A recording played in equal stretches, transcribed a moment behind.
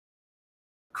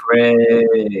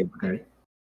Craig. Okay.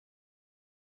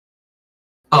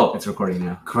 Oh, it's recording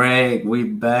now. Craig, we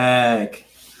back.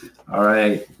 All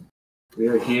right.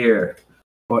 We're here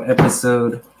for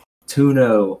episode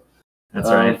 2. That's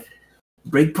right.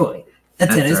 Breakpoint, a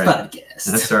That's tennis right. podcast.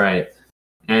 That's right.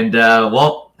 And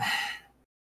well,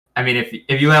 I mean,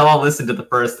 if you all listened to the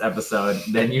first episode,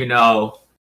 then you know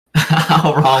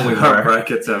how wrong we Our were.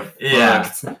 brackets have Yeah.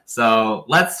 fucked. So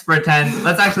let's pretend.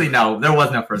 Let's actually no. There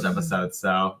was no first episode.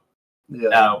 So Yeah,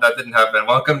 No. that didn't happen.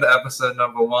 Welcome to episode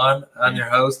number 1. I'm your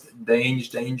host,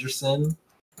 Dangerson.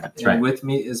 that's And right. with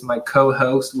me is my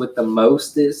co-host with the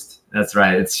mostest. That's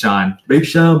right. It's Sean. Big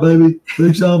Sean, baby.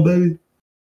 Big Sean, baby.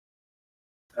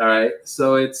 All right,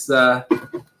 so it's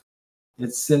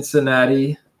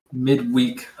Cincinnati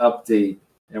midweek update,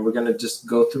 and we're gonna just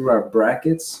go through our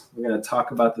brackets. We're gonna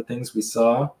talk about the things we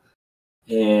saw,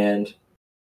 and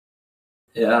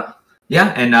yeah,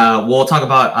 Yeah, and we'll talk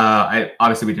about.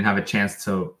 Obviously we didn't have a chance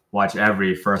to watch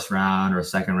every first round or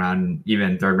second round,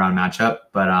 even third round matchup,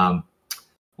 but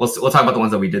we'll talk about the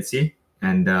ones that we did see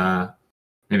and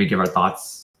maybe give our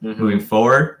thoughts moving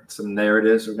forward. some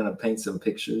narratives. We're gonna paint some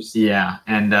pictures. Yeah,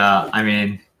 and I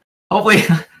mean, hopefully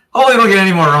we don't get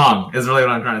any more wrong. Is really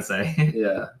what I'm trying to say.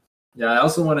 Yeah. I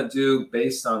also want to do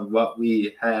based on what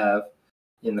we have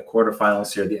in the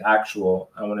quarterfinals here. The actual,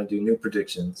 I want to do new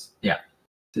predictions. Yeah.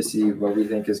 To see what we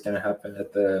think is going to happen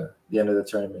at the end of the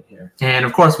tournament here. And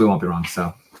of course we won't be wrong.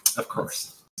 So Of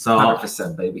course, so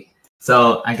 100%, baby.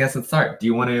 so I guess let's start. Do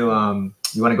you want to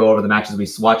go over the matches we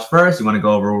watched first? You want to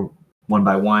go over one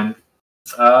by one?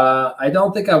 I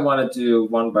don't think I want to do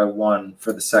one by one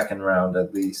for the second round,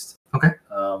 at least. Okay.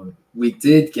 We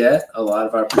did get a lot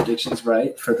of our predictions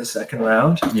right for the second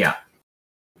round. Yeah.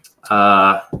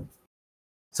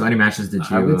 So any matches did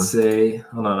you? I would say,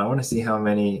 hold on, I want to see how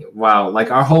many. Wow,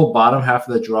 like our whole bottom half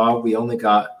of the draw, we only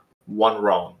got one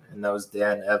wrong, and that was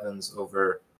Dan Evans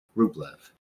over Rublev.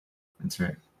 That's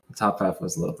right. The top half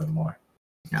was a little bit more.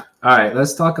 Yeah. All right,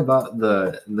 let's talk about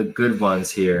the good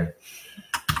ones here.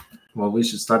 Well, we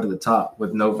should start at the top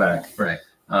with Novak. Right.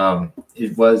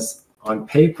 It was on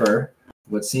paper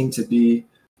what seemed to be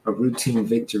a routine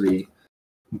victory,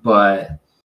 but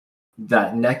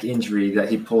that neck injury that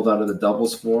he pulled out of the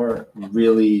doubles for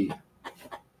really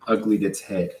uglied its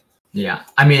head. Yeah.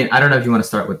 I mean, I don't know if you want to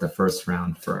start with the first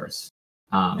round first.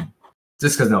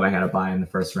 Just because Novak had a bye in the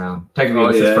first round. Technically, it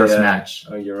was his first match.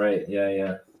 Oh, you're right.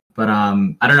 Yeah. But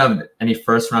I don't know any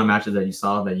first round matches that you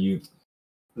saw that you.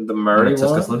 The Murray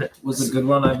Just one loaded? was a good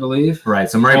one, I believe. Right.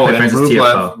 So Murray played and Francis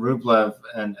Tiafoe. Rublev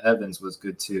and Evans was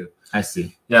good too. I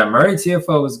see. Yeah, Murray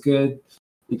Tiafoe was good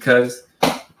because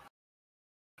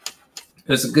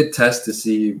it's a good test to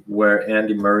see where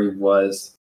Andy Murray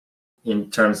was in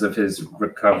terms of his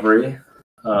recovery.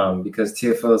 Because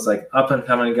Tiafoe is like up and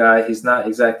coming guy. He's not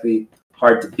exactly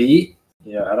hard to beat.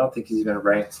 I don't think he's even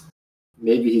ranked.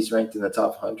 Maybe he's ranked in the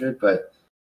top 100, but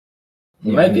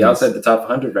he might be outside the top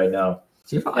 100 right now.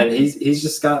 And he's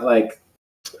just got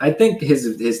I think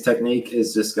his technique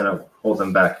is just gonna hold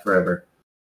him back forever.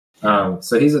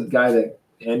 So he's a guy that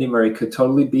Andy Murray could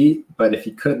totally beat, but if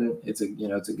he couldn't, it's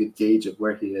a good gauge of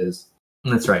where he is.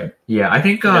 That's right. Yeah, I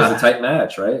think It was a tight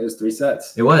match, right? It was 3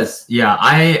 sets. It was. Yeah,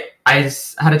 I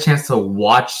had a chance to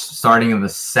watch starting in the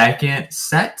second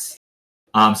set.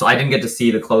 So I didn't get to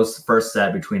see the close first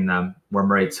set between them where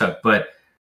Murray took. But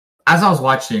as I was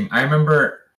watching, I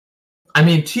remember. I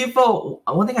mean, Tiafoe.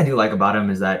 One thing I do like about him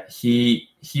is that he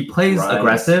plays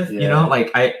aggressive. Yeah.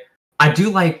 I do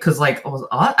like because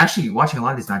actually watching a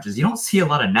lot of these matches, you don't see a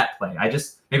lot of net play.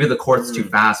 Maybe the court's too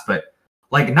fast, but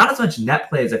not as much net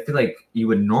play as I feel like you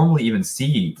would normally even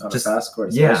see. On just a fast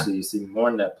court, especially, you see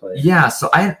more net play. Yeah, so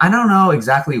I don't know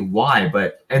exactly why,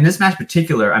 but in this match in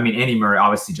particular, I mean, Andy Murray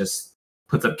obviously just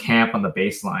puts up camp on the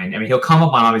baseline. I mean, he'll come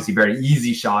up on obviously very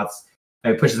easy shots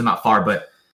and pushes them out far, but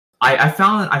I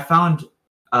found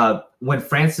when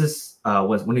Francis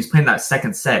when he was playing that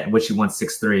second set in which he won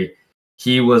 6-3,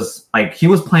 he was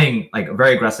playing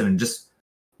very aggressive and just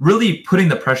really putting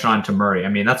the pressure onto Murray. I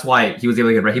mean, that's why he was able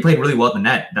to get right. He played really well at the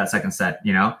net that second set.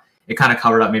 It kind of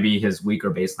covered up maybe his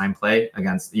weaker baseline play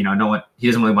against no one. He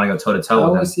doesn't really want to go toe to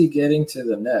toe. How was he getting to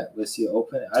the net? Was he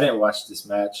open? I didn't watch this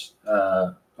match.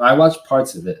 I watched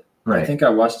parts of it. Right. I think I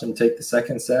watched him take the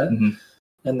second set. Mm-hmm.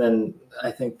 And then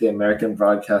I think the American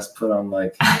broadcast put on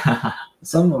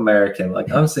some American.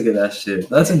 I'm sick of that shit.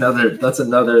 That's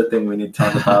another thing we need to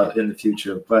talk about in the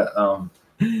future. But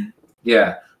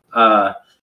yeah.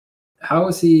 How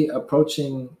is he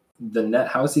approaching the net?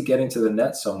 How is he getting to the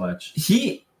net so much?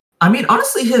 I mean,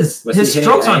 honestly, his Was he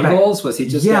strokes hitting aren't bad. angles? Was he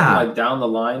just getting down the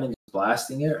line and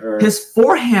blasting it, or his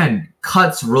forehand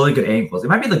cuts really good angles. It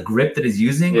might be the grip that he's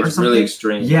using or it's something. really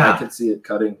extreme. Yeah. I can see it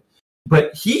cutting.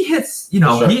 But he hits,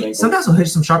 Sharp he angles. sometimes will hit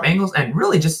some sharp angles and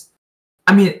really just,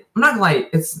 I mean, I'm not gonna lie,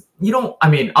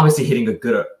 obviously hitting a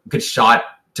good shot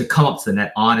to come up to the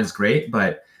net on is great,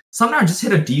 but sometimes just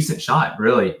hit a decent shot,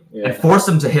 really, and force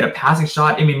him to hit a passing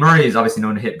shot. I mean, Murray is obviously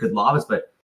known to hit good lobs,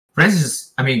 but Francis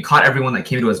just, caught everyone that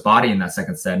came to his body in that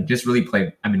second set and just really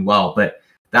played, well, but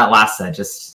that last set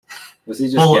just... Was he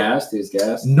just gassed? He was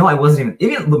gassed? No, I wasn't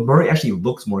even Murray actually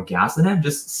looks more gassed than him,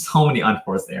 just so many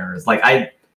unforced errors.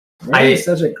 Like, Murray's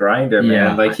such a grinder, man.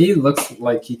 Yeah, like he looks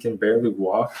like he can barely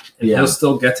walk, and he'll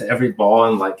still get to every ball.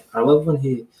 And like I love when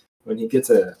he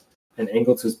gets an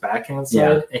angle to his backhand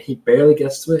side, and he barely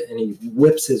gets to it, and he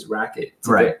whips his racket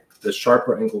to get the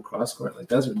sharper angle cross court. Like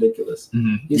that's ridiculous.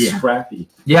 Mm-hmm. He's scrappy.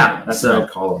 Yeah, that's what I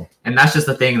call him. And that's just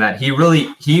the thing that he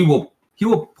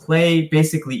will play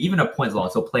basically even a point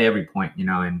loss. He'll play every point,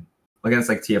 and against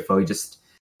like TFO, it just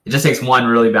takes one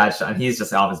really bad shot, and he's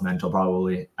just out of his mental,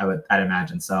 probably. I'd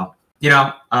imagine. So,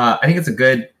 I think it's a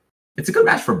good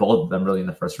match for both of them, really, in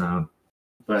the first round.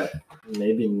 But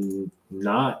maybe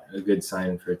not a good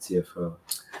sign for TFO.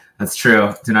 That's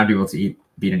true. To not be able to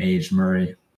beat an aged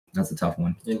Murray, that's a tough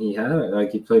one. And he had it.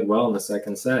 Like he played well in the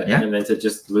second set, and then to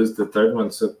just lose the third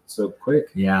one so quick.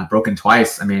 Yeah, broken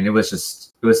twice. I mean, it was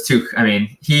too. I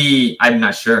mean, I'm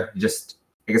not sure. Just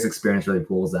I guess experience really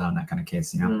pulls out in that kind of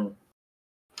case,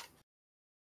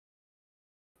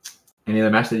 Any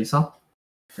other match that you saw?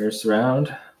 First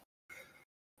round.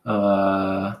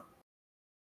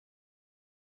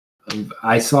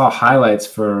 I saw highlights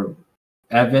for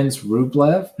Evans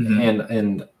Rublev,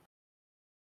 and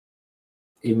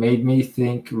it made me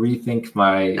rethink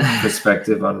my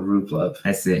perspective on Rublev.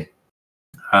 I see.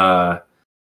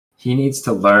 He needs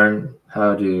to learn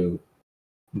how to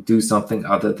do something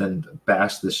other than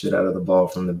bash the shit out of the ball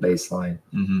from the baseline.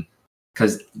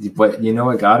 Because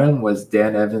what got him was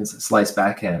Dan Evans' slice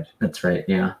backhand. That's right,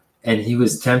 yeah. And he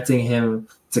was tempting him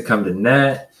to come to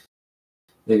net.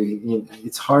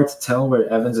 It's hard to tell where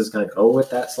Evans is going to go with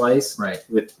that slice. Right.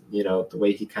 With, the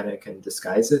way he kind of can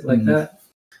disguise it like that.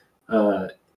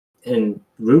 And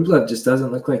Rublev just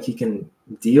doesn't look like he can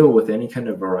deal with any kind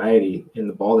of variety in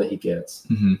the ball that he gets.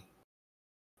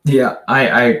 Yeah,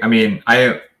 I mean,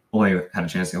 I only had a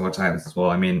chance to watch highlights as well.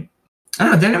 I mean, I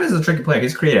don't know. Dan Evans is a tricky player.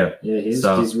 He's creative. Yeah, he's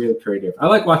really creative. I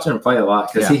like watching him play a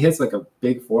lot because he hits like a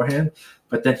big forehand,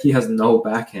 but then he has no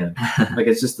backhand. Like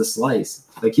it's just a slice.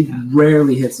 Like he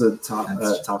rarely hits a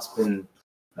top spin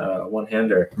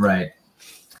one-hander. Right.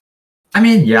 I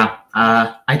mean,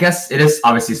 I guess it is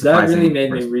obviously surprising. That really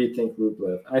made me rethink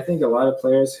Rublev. I think a lot of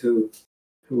players who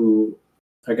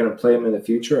are going to play him in the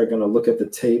future are going to look at the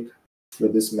tape for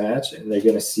this match and they're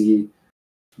going to see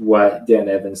what Dan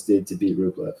Evans did to beat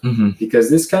Rublev. Because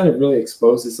this kind of really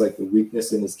exposes like the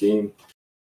weakness in his game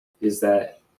is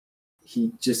that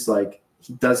he just like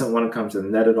he doesn't want to come to the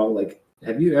net at all. Like,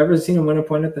 have you ever seen him win a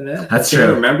point at the net? That's true. Do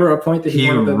you remember a point that he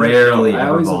won at the rarely net? I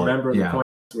always remember the points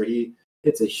where he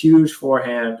hits a huge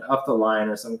forehand up the line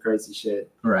or some crazy shit.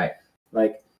 Right.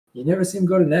 Like you never see him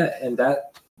go to net, and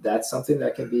that's something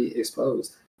that can be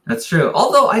exposed. That's true.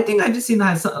 Although I think I've just seen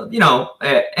that,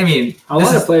 I mean, a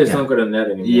lot of players don't go to net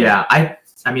anymore. Yeah,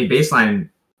 I mean, baseline,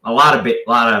 a lot of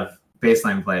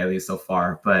baseline play at least so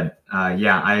far. But I'm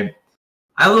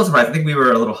a little surprised. I think we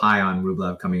were a little high on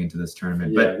Rublev coming into this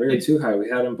tournament. Yeah, we were too high. We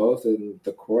had them both in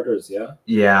the quarters. Yeah.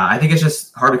 Yeah, I think it's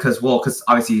just hard because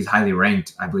obviously he's highly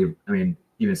ranked. I believe. I mean,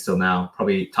 even still now,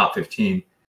 probably top 15.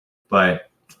 But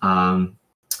it's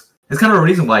kind of a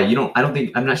reason why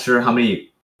I'm not sure how many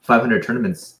 500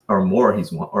 tournaments or more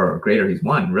he's won or greater he's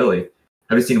won. Really,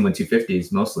 I've just seen him win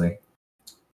 250s mostly.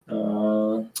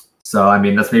 So I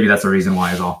mean, that's the reason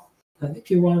why as well. I think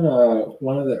he won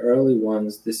one of the early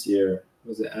ones this year.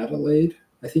 Was it Adelaide?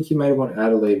 I think he might have won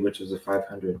Adelaide, which was a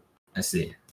 500. I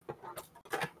see.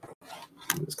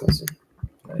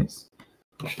 Nice.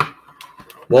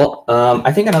 Well,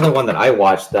 I think another one that I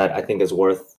watched that I think is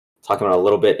worth talking about a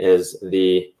little bit is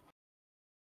the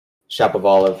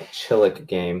Shapovalov-Cilic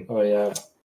game. Oh yeah.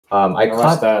 I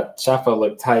watched that. Shapo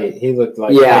looked tight. He looked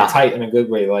like tight in a good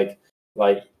way. Like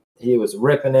he was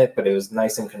ripping it, but it was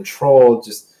nice and controlled.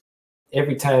 Just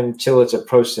every time Cilic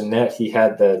approached the net, he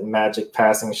had the magic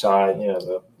passing shot.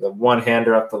 The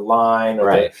one-hander up the line,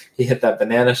 or he hit that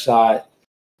banana shot.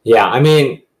 Yeah, I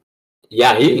mean,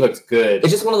 he looked good.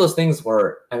 It's just one of those things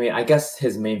where I guess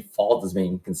his main fault is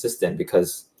being consistent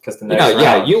because the next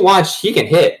round, you watch, he can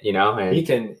hit, and he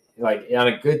can. Like on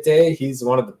a good day, he's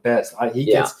one of the best.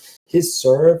 Gets his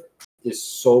serve is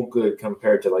so good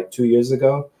compared to like 2 years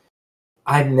ago.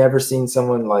 I've never seen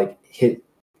someone like hit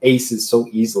aces so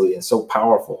easily and so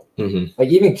powerful. Mm-hmm. Like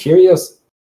even Kyrgios,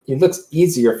 it looks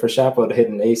easier for Shapo to hit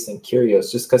an ace than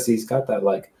Kyrgios just because he's got that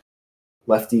like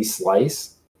lefty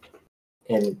slice,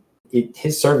 and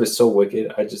his serve is so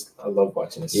wicked. I love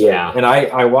watching his serve. Yeah. And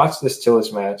I watched this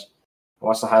Cilic match. I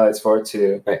watched the highlights for it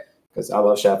too. Right. Because I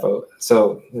love Shapo.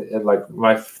 So like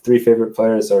my 3 favorite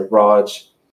players are Raj,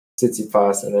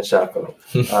 Tsitsipas, and then Shapo.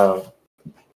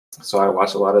 So I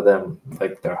watch a lot of them,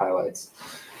 like their highlights.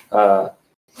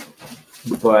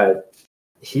 But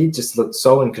he just looked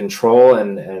so in control,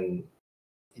 and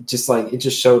it just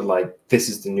showed like this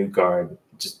is the new guard,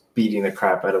 just beating the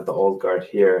crap out of the old guard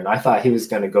here. And I thought he was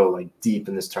going to go like deep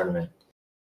in this tournament,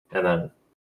 and then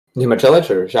Cilic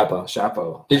or Shapo?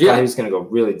 Shapo. Did I you? thought he was going to go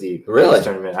really deep in Really? this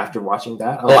tournament after watching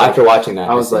that. After watching that,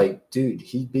 I was like, dude,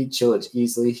 he beat Cilic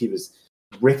easily. He was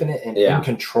ripping it and in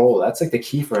control. That's like the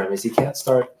key for him is he can't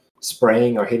start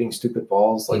spraying or hitting stupid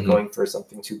balls, like going for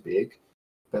something too big.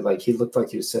 But like he looked like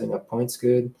he was setting up points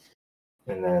good.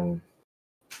 And then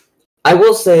I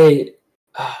will say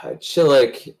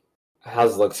Cilic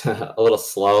has looked a little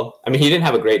slow. I mean, he didn't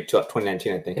have a great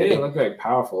 2019, I think. He didn't look very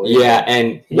powerful. Yeah,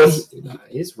 and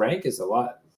his rank is a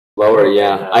lot lower.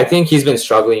 Yeah, I think he's been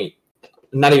struggling,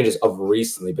 not even just of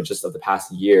recently, but just of the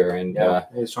past year. And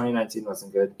his 2019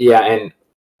 wasn't good. Yeah, and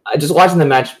just watching the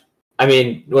match, I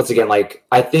mean, once again, like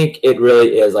I think it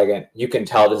really is like you can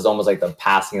tell this is almost like the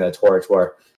passing of the torch,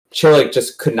 where Cilic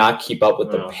just could not keep up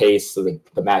with the pace of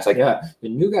the match. Like the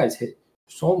new guys hit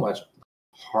so much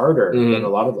harder than a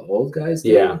lot of the old guys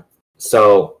did. Yeah.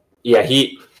 So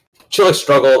Cilic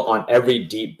struggled on every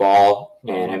deep ball,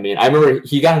 and I mean, I remember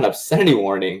he got an obscenity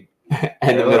warning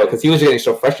in the middle because he was getting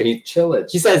so frustrated.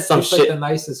 Cilic. He said some shit. Like the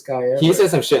nicest guy ever. He said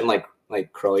some shit in like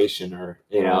Croatian or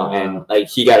and like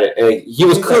he got it. Like, he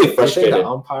was clearly frustrated. The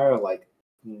umpire like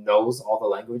knows all the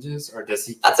languages, or does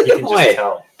he? That's a good point.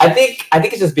 I think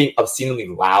it's just being obscenely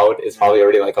loud is probably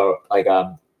already like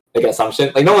an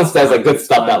assumption. Like no one says like good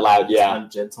stuff that loud. Yeah,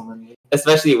 ungentlemanly.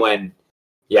 Especially when,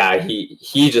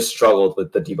 he just struggled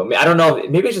with the deep. I mean, I don't know.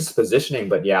 Maybe it's just positioning,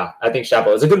 but yeah, I think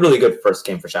Shapo is a really good first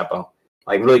game for Shapo.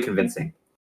 Like really convincing.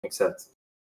 Except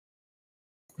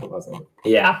it wasn't.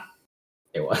 Yeah,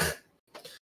 it was.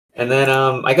 And then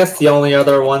I guess the only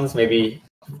other ones maybe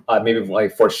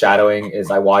like foreshadowing is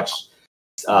I watched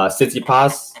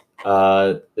Tsitsipas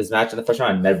his match in the first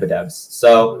round and Medvedev's.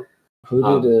 So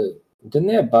who didn't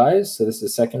they have buys? So this is the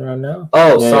second round now.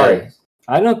 Oh, sorry.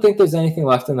 I don't think there's anything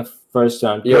left in the first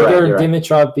round. You're right.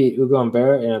 Dimitrov beat Ugo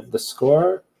Humbert, and the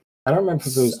score, I don't remember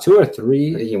if it was 2 or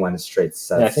 3. I think he won straight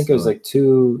sets. Yeah, I think it was like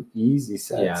 2 easy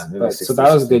sets. Yeah, so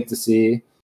that was good to see.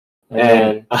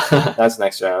 And that's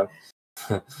next round.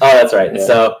 Oh, that's right. Yeah.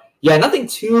 So nothing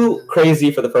too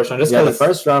crazy for the first round. Just the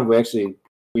first round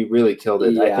we really killed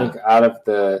it. Yeah. I think out of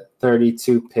the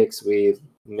 32 picks, we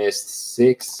missed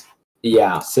 6.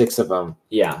 Yeah, 6 of them.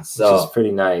 Yeah, so which is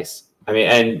pretty nice. I mean,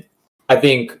 and I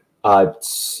think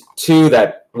 2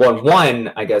 that one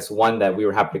I guess one that we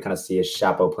were happy to kind of see is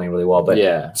Shapo playing really well.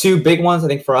 But 2 big ones I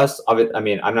think for us. I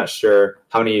mean, I'm not sure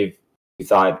how many you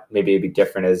thought maybe it'd be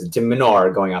different is de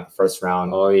Minaur going out the first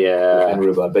round. Oh yeah, and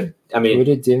Rublev. But I mean, who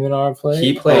did de Minaur play?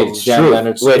 He played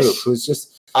Jan-Lennard Struff, who's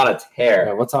just on a tear.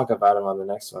 Yeah, we'll talk about him on the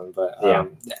next one. But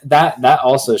that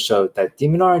also showed that de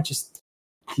Minaur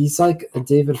he's like a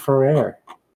David Ferrer.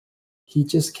 He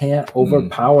just can't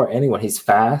overpower anyone. He's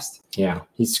fast. Yeah,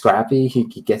 he's scrappy. He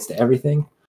gets to everything.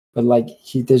 But like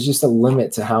there's just a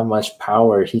limit to how much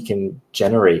power he can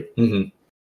generate. Mm-hmm.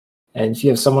 And if you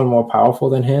have someone more powerful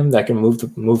than him that can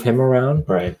move him around,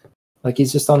 right? Like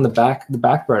he's just on the back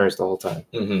burners the whole time.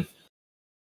 Mm-hmm.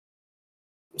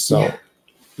 So,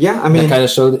 I mean, it kind of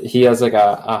showed that he has like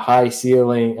a high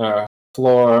ceiling or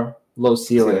floor, low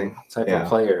ceiling type of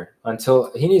player.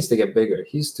 Until he needs to get bigger.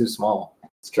 He's too small.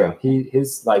 It's true.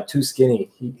 He's like too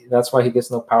skinny. That's why he gets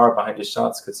no power behind his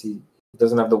shots because he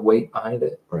doesn't have the weight behind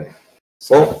it. Right.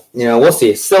 So, well, we'll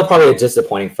see. Still probably a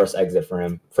disappointing first exit for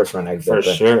him. First round exit. For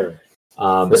sure.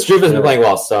 But Struff has been playing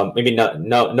well, so maybe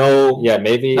no. Yeah,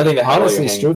 maybe. I think honestly,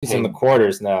 Struff is in the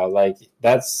quarters now. Like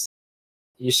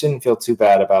you shouldn't feel too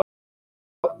bad about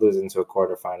losing to a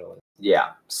quarterfinalist.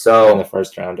 Yeah. So in the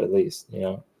first round, at least,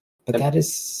 But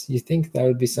you think that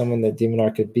would be someone that de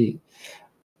Minaur could beat?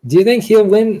 Do you think he'll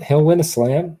win? He'll win a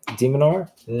slam, de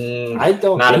Minaur? I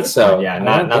don't think so. Yeah,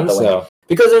 not the so.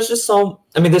 Because there's just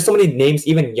there's so many names,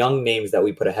 even young names that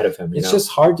we put ahead of him. It's just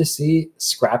hard to see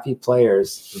scrappy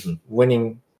players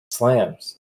winning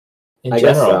slams in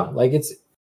general. So. Like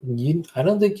I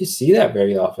don't think you see that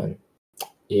very often.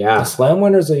 Yeah. The slam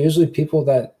winners are usually people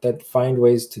that find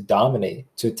ways to dominate,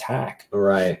 to attack.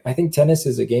 Right. I think tennis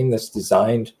is a game that's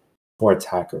designed for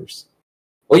attackers.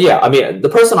 Well, yeah, I mean, the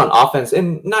person on offense,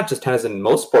 and not just tennis, in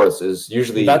most sports, is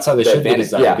usually That's how they the should be advantage.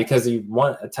 designed Yeah, because you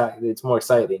want attack. It's more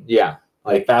exciting. yeah,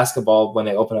 Like basketball, when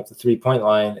they open up the 3-point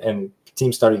line and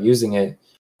teams started using it,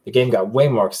 the game got way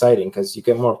more exciting because you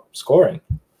get more scoring.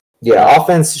 yeah.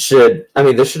 Offense should. I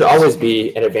mean, there should always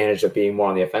be an advantage of being more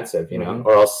on the offensive, you know,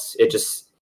 or else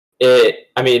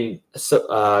I mean,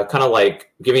 so kind of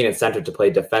like giving incentive to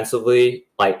play defensively,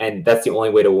 like, and that's the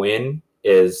only way to win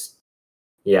is,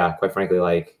 yeah, quite frankly,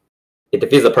 like, it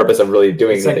defeats the purpose of really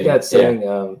doing It's anything. like that saying,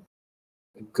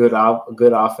 good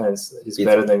offense is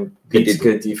better than beats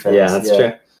good defense. Yeah, that's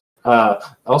true.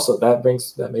 Also, that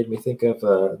made me think of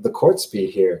the court speed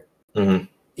here.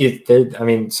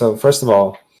 Mm-hmm. So first of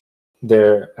all,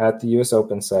 they're at the U.S.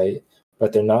 Open site,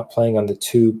 but they're not playing on the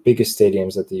two biggest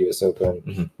stadiums at the U.S.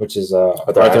 Open, which is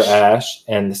Arthur Ashe,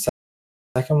 and the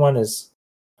second one is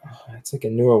it's like a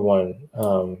newer one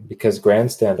because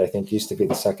Grandstand I think used to be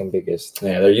the second biggest.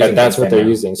 Yeah, they're using. That's what they're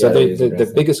using. So yeah,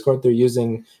 the biggest court they're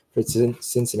using for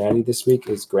Cincinnati this week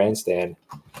is Grandstand,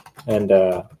 and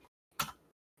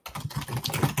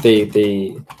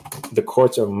the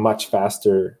courts are much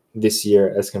faster this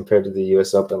year as compared to the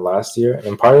U.S. Open last year,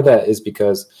 and part of that is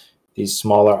because these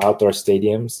smaller outdoor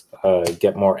stadiums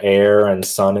get more air and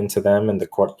sun into them, and the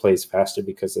court plays faster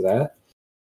because of that.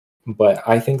 But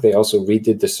I think they also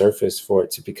redid the surface for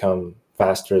it to become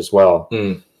faster as well.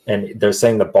 And they're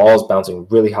saying the ball is bouncing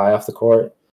really high off the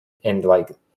court, and like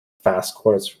fast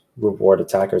courts reward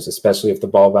attackers, especially if the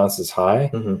ball bounces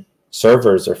high.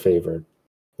 Servers are favored.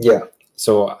 Yeah.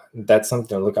 So that's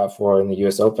something to look out for in the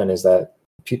U.S. Open is that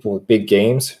people with big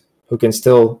games who can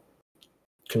still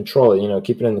control it,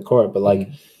 keep it in the court, but like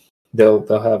they'll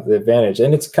have the advantage.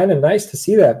 And it's kind of nice to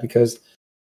see that because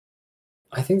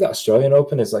I think the Australian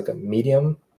Open is like a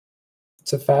medium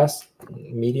fast.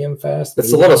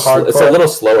 It's a little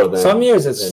slower than some years.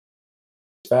 It's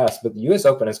fast, but the U.S.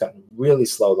 Open has gotten really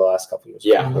slow the last couple of years.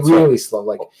 Yeah, really slow.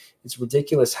 Like it's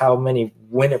ridiculous how many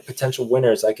potential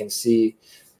winners I can see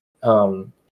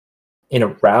in a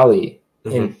rally,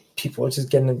 and people are just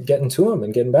getting to them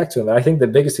and getting back to them. And I think the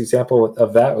biggest example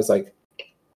of that was like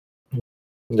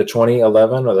the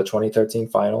 2011 or the 2013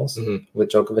 finals with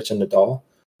Djokovic and Nadal.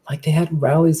 Like they had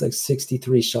rallies like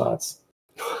 63 shots.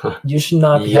 You should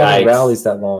not be having rallies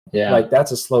that long. Yeah. Like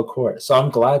that's a slow court. So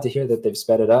I'm glad to hear that they've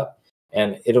sped it up,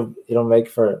 and it'll make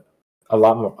for a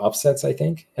lot more upsets, I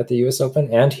think, at the U.S.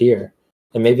 Open and here.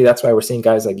 And maybe that's why we're seeing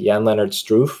guys like Jan-Lennard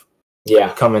Struff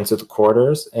come into the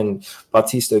quarters, and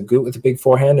Bautista Agut with a big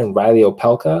forehand, and Riley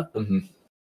Opelka.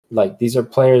 Like these are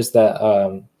players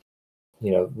that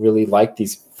really like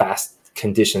these fast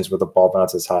conditions where the ball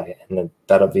bounces high, and then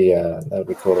that'll be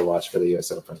cool to watch for the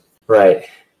U.S. Open. Right.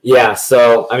 Yeah.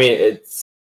 So I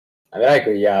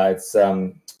agree. Yeah, it's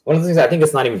one of the things. I think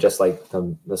it's not even just like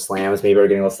the slams maybe are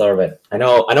getting a little slower, but I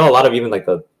know a lot of even like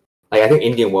I think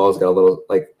Indian Wells got a little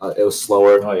it was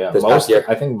slower. Oh yeah, this past year.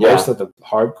 I think most of the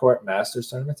hardcourt Masters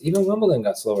tournaments, even Wimbledon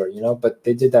got slower. But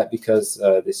they did that because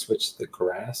they switched the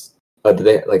grass. Did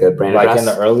they like a brand of grass? In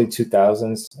the early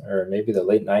 2000s or maybe the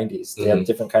late 90s, they had a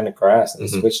different kind of grass, and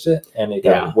they switched it, and it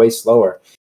got way slower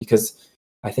because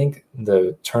I think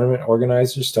the tournament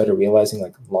organizers started realizing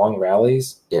like long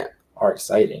rallies are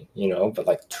exciting, but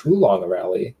like too long a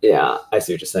rally. Yeah, I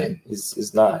see what you're saying.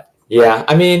 Is not. Yeah,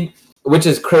 I mean, which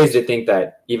is crazy to think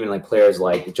that even like players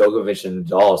like Djokovic and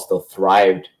Nadal still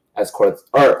thrived as courts.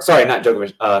 Or sorry, not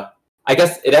Djokovic. I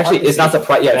guess it actually is not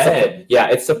surprising.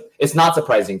 It's not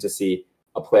surprising to see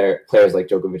players like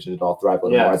Djokovic and Nadal thrive a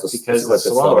little more because it's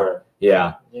slower.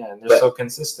 Yeah, and they're so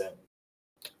consistent.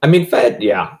 I mean, Fed.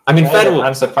 Yeah, I mean, Fed.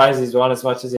 I'm surprised he's won as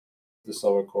much as the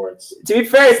slower courts. To be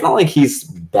fair, it's not like he's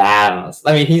bad on us.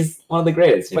 I mean, he's one of the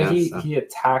greatest. But he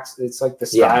attacks. It's like the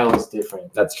style is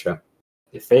different. That's true.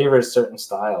 It favors certain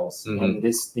styles, and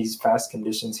these fast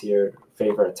conditions here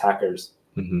favor attackers.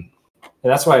 And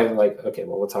that's why,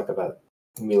 we'll talk about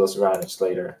Milos Raonic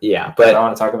later. Yeah, but I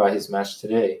want to talk about his match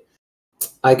today.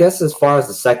 I guess as far as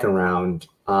the second round,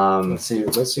 let's see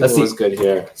what was good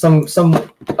here. Some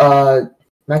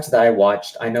matches that I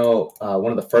watched. I know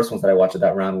one of the first ones that I watched at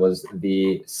that round was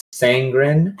the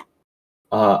Sangrin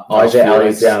Ajay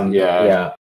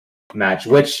Aliassim match,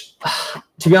 which,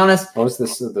 to be honest, what was the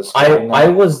score? I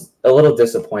was a little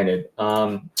disappointed.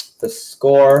 The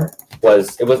score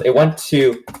was it went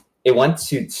to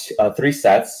 3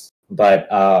 sets, but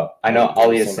I know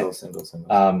Aliassim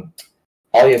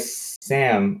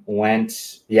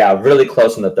went really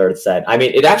close in the third set. I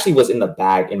mean, it actually was in the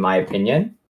bag in my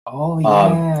opinion. Oh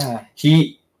yeah.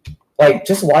 He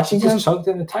just watching him choked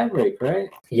in the tiebreak, right?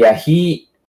 Yeah, he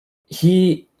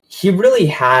really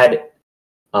had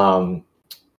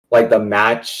the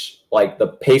match like the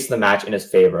pace of the match in his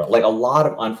favor. Like a lot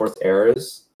of unforced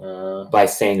errors Uh, by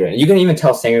Sangren. You can even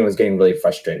tell Sangren was getting really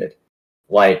frustrated.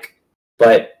 Like,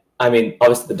 but I mean,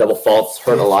 obviously the double faults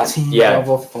hurt a lot. 15 Yeah,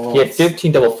 double faults. he had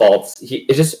 15 double faults.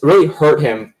 It just really hurt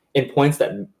him in points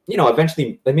that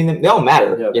eventually. I mean, they don't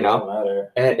matter. Yeah, they don't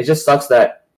matter. And it just sucks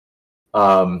that.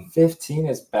 15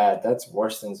 is bad. That's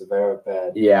worse than Zverev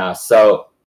bad. Yeah. So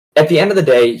at the end of the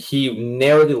day, he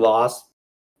narrowly lost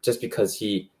just because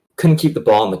he couldn't keep the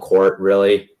ball in the court.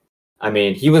 Really, I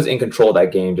mean, he was in control of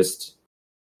that game. Just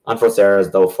unforced errors,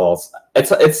 double faults.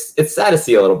 It's sad to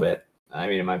see a little bit. I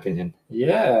mean, in my opinion.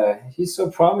 Yeah, he's so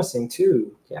promising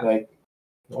too. Yeah. Like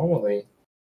normally.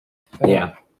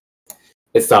 Yeah.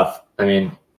 It's tough. I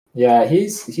mean, yeah,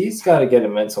 he's got to get a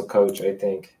mental coach. I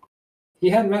think he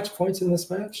had match points in this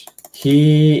match.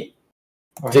 He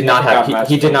Or did not never have. got match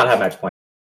He did not points? have match point.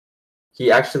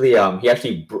 He actually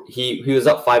he was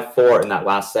up 5-4 in that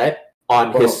last set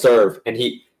on Whoa. his serve, and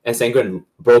Sangren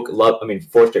broke love. I mean,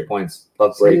 4 straight points.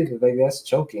 Love break. See, like that's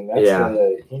choking.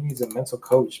 That's he needs a mental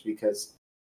coach because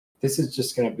this is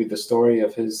just going to be the story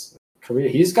of his career.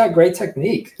 He's got great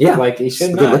technique. Yeah, like he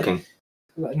should good looking.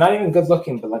 Not even good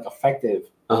looking, but like effective.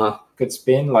 Good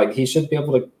spin. Like he should be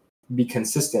able to be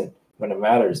consistent when it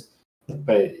matters.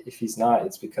 But if he's not,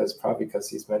 it's probably because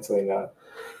he's mentally not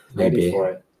ready for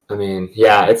it. I mean,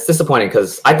 yeah, it's disappointing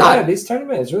because I thought this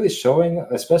tournament is really showing,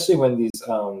 especially when these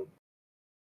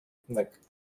like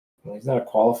well, he's not a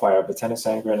qualifier, but Tennis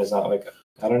Sangren is not like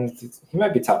he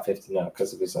might be top 50 now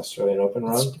because of his Australian Open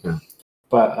run. Yeah.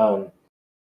 But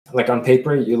like on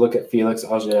paper, you look at Felix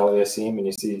Auger-Aliassime and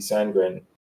you see Sangren.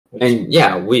 And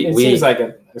yeah, it seems like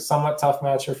a somewhat tough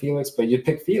match for Felix, but you'd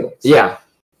pick Felix. Yeah.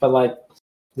 But like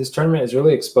this tournament is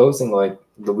really exposing like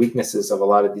the weaknesses of a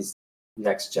lot of these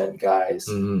next gen guys,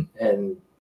 and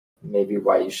maybe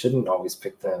why you shouldn't always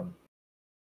pick them.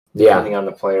 Depending on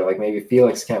the player, like maybe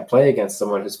Felix can't play against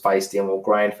someone who's feisty and will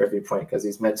grind for every point because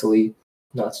he's mentally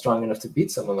not strong enough to beat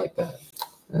someone like that.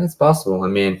 It's possible. I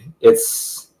mean,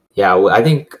 I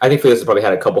think Felix has probably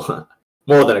had a couple,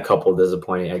 more than a couple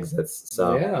disappointing exits.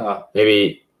 So yeah,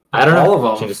 maybe I don't know.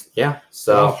 All of them.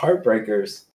 So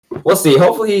heartbreakers. We'll see.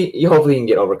 Hopefully he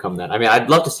can overcome that. I mean, I'd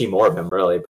love to see more of him.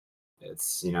 Really,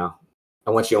 it's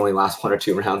and once you only last 1 or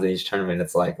 2 rounds in each tournament,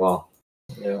 it's like, well,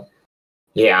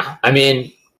 yeah. I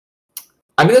mean,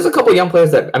 there's a couple young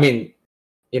players that I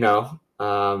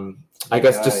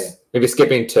guess just maybe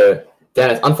skipping to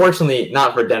Dennis. Unfortunately,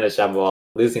 not for Denis Shapovalov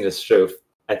losing to Struff.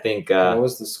 I think. What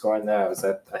was the score in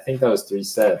that? I think that was 3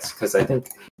 sets because I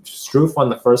think Struff won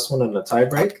the first one in the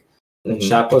tiebreak, and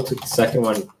Shapo took the second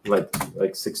one like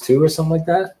 6-2 or something like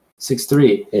that,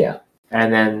 6-3. Yeah,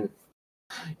 and then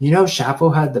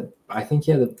Shapo had the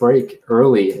break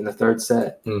early in the 3rd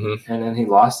set, and then he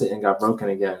lost it and got broken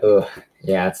again. Ugh.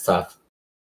 Yeah, it's tough.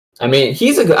 I mean,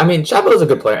 Shapo is a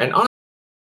good player, and honestly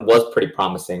was pretty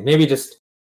promising. Maybe just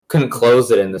couldn't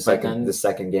close it in the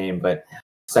second game, but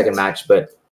second match.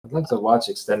 But I'd like to watch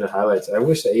extended highlights. I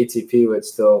wish the ATP would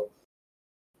still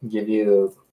give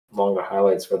you longer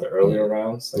highlights for the earlier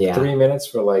rounds. 3 minutes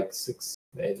for 6,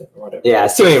 8, whatever. Yeah,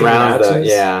 it's too many rounds.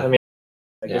 Yeah. I mean,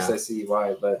 I guess I see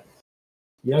why, but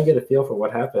you don't get a feel for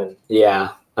what happened.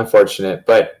 Yeah, unfortunate.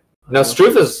 But no,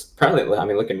 Struff is apparently,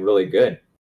 looking really good.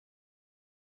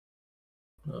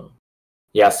 Oh.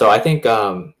 Yeah, so I think,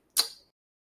 I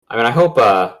hope,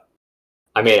 I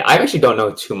actually don't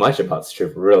know too much about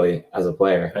Struff really as a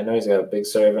player. I know he's got a big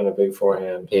serve and a big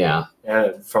forehand. Yeah.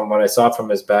 And from what I saw from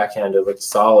his backhand, it looked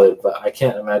solid, but I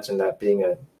can't imagine that being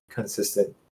a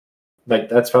consistent,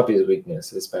 that's probably his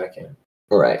weakness, his backhand.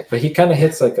 Right. But he kind of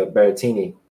hits like a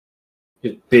Berrettini.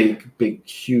 Big,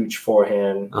 huge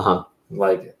forehand.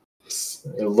 It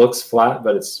looks flat,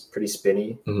 but it's pretty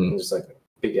spinny. And just like a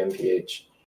big MPH.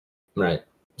 Right.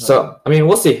 So,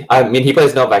 we'll see. He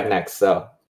plays Novak next, so.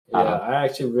 Yeah, I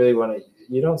actually really want to.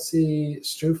 You don't see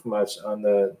Struff much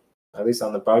at least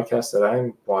on the broadcast that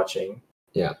I'm watching.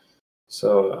 Yeah.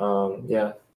 So,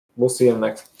 we'll see him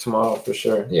tomorrow for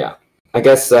sure. Yeah. I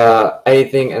guess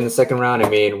anything in the second round.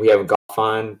 We have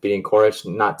Goffin beating Coric.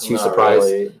 Not too surprised.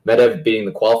 Really. Medvedev beating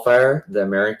the qualifier, the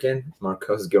American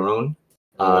Marcos Giron.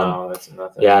 No, that's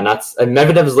nothing. Yeah,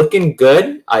 Medvedev is looking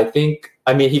good. I think.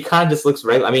 He kind of just looks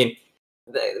regular.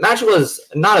 The match was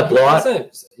not a blowout.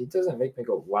 He doesn't make me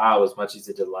go wow as much as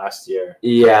he did last year.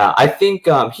 Yeah, I think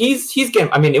he's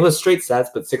getting. It was straight sets,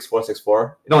 but 6-4,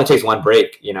 6-4. It only takes 1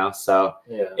 break, So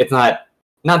it's not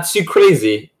too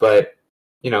crazy, but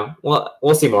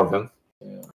we'll see more of him.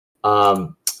 Yeah.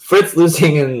 Fritz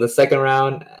losing in the second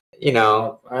round. I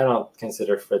don't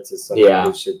consider Fritz as someone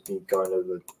who should be going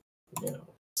to the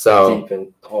so deep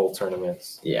in all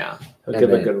tournaments. Yeah, He'll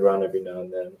give a good run every now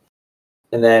and then.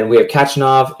 And then we have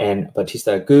Kachanov and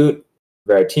Batista Agut,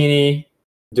 Berrettini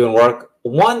doing work.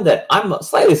 One that I'm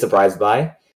slightly surprised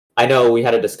by. I know we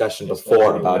had a discussion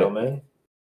before about it. I'm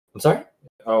sorry?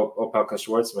 Oh, Opelka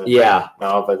Schwartzman. Yeah.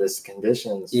 No, but it's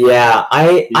conditions. Yeah,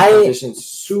 These conditions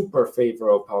super favor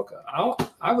Opelka.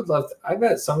 I would love to. I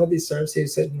bet some of these serves he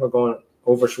was hitting were going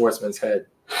over Schwartzman's head.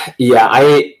 Yeah,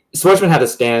 Schwartzman had to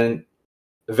stand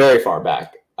very far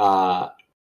back. I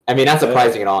mean, not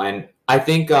surprising at all. And I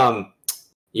think,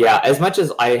 as much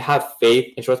as I have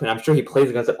faith in Schwartzman, I'm sure he plays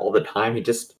against it all the time.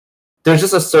 There's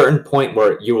just a certain point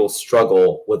where you will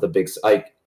struggle with a big,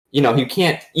 you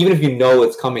can't, even if you know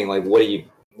it's coming, like, what do you,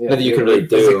 nothing you can really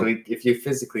do. If you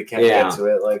physically can't get to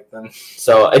it, then.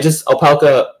 So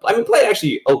Opelka, played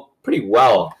actually pretty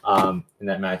well in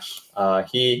that match. I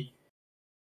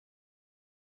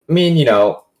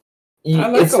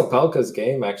like Opelka's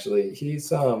game, actually.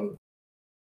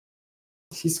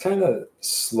 He's kind of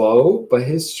slow, but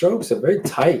his strokes are very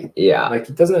tight. Yeah. Like,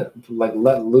 he doesn't, let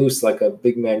loose like a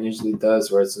big man usually does,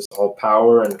 where it's just all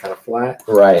power and kind of flat.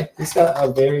 Right. He's got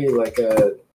a very,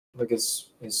 his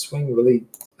swing really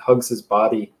hugs his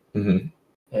body. Mm-hmm.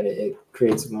 And it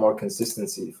creates more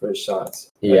consistency for his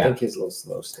shots. Yeah. I think he's a little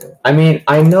slow still. I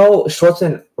know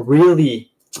Schwartzman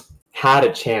really had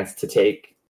a chance to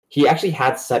take. He actually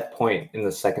had set point in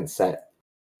the second set,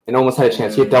 and almost had a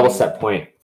chance. He had double set point,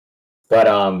 but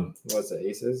what's it,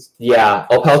 aces? Yeah,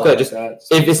 Opelka just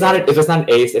if it's not an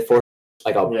ace, it forces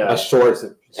a short,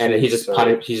 and he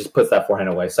just puts that forehand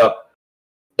away. So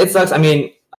it sucks.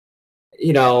 It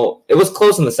was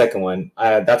close in the second one.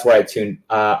 That's where I tuned.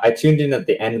 I tuned in at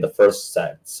the end of the first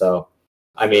set. So,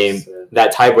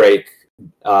 that tiebreak,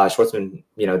 Schwartzman,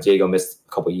 Diego missed a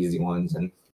couple easy ones,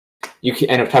 and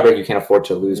in a tiebreak you can't afford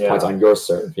to lose points on your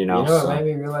serve. What made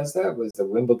me realize that was the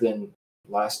Wimbledon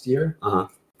last year,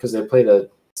 because they played a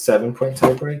 7-point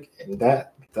tiebreak, and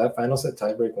that final set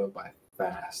tiebreak went by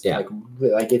fast. Yeah.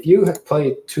 Like if you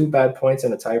play 2 bad points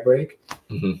in a tiebreak,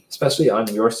 especially on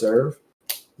your serve,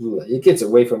 it gets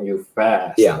away from you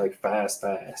fast. Yeah. Like fast.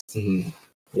 Mm-hmm.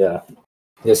 Yeah.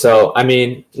 Yeah. So,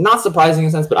 not surprising in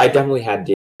a sense, but I definitely had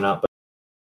Diego up. But,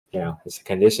 it's the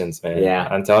conditions, man. Yeah.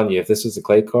 I'm telling you, if this was a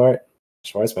clay court,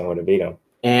 Schwartzman would have beat him.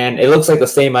 And it looks like the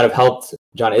same might have helped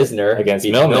John Isner against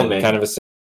Millman. Kind of a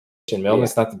situation.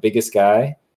 Millman's not the biggest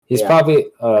guy. He's probably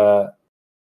 5.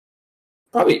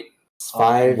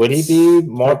 Would he be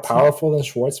more powerful than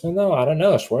Schwartzman though? I don't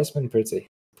know. Schwartzman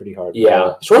pretty hard.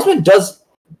 Yeah. Schwartzman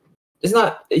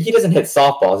he doesn't hit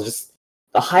softballs. It's just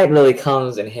the height really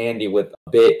comes in handy with a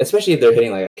bit, especially if they're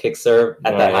hitting like a kick serve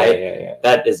at that height. Yeah.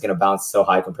 That is going to bounce so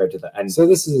high compared to the end. So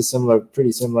this is a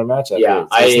pretty similar matchup. Yeah,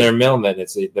 Isner Millman.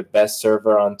 It's the best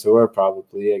server on tour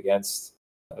probably against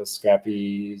a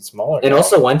scrappy smaller. It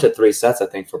also went to 3 sets, I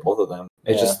think, for both of them.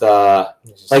 It's just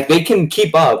they can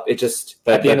keep up. It just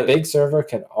the big server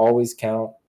can always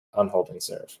count on holding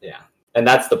serve. Yeah, and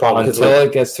that's the problem until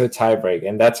it gets to a tiebreak,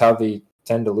 and that's how they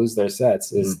tend to lose their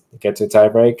sets is get to a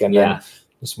tiebreak and then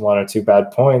just 1 or 2 bad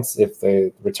points. If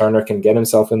the returner can get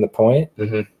himself in the point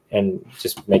and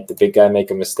just make the big guy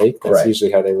make a mistake, that's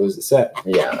usually how they lose the set.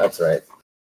 Yeah, that's right.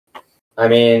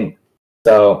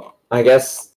 So I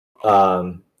guess.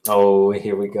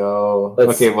 Here we go.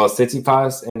 Okay, well,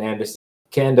 Tsitsipas and Anderson.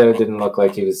 Kando didn't look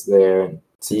like he was there, and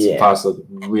Tsitsipas looked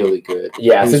really good.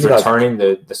 Yeah, he was returning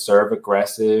the serve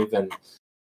aggressive, and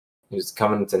he was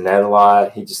coming to net a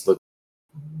lot. He just looked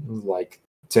like,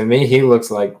 to me, he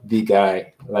looks like the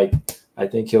guy. Like, I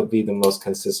think he'll be the most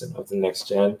consistent of the next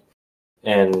gen,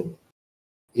 and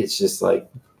it's just like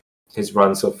his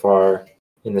run so far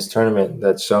in this tournament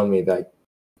that's shown me that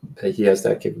he has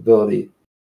that capability.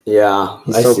 Yeah,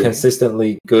 he's so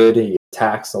consistently good. He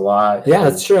attacks a lot. Yeah,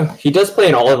 that's true. He does play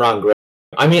an all-around great.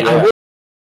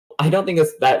 I don't think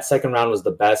that second round was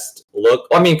the best look.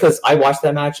 Because I watched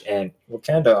that match and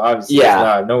Kando obviously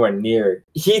is nowhere near.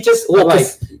 He just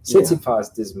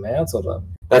Tsitsipas dismantled him.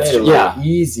 That's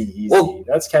easy. Well,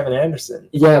 that's Kevin Anderson.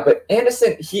 Yeah, but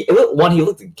Anderson, he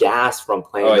looked gassed from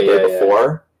playing the day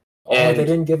before. And they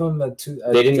didn't give him a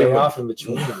day off in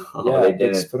between. They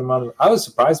just put him on. I was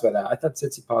surprised by that. I thought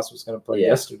Tsitsipas was going to play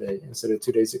yesterday instead of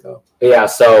 2 days ago. Yeah,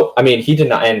 so, he did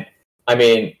not. And,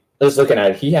 just looking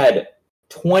at it, he had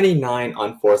 29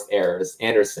 unforced errors,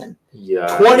 Anderson.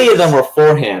 Yeah. 20 of them were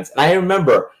forehands. And I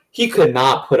remember he could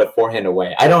not put a forehand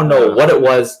away. I don't know what it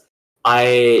was.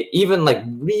 Even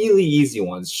really easy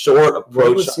ones, short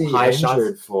approach, high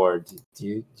shots. For? Do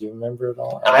you remember it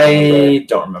all? I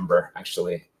don't remember,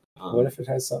 actually. What if it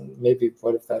has something?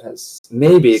 What if that has?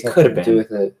 Maybe it could have been to do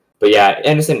with it. But yeah,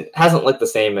 Anderson hasn't looked the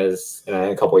same as in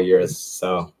a couple of years.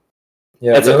 So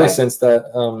yeah, really since that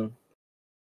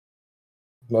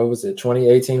what was it,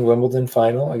 2018 Wimbledon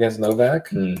final against Novak.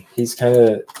 Mm. He's kind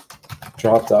of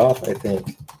dropped off, I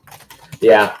think.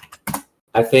 Yeah,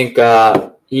 I think.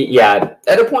 At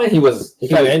a point he was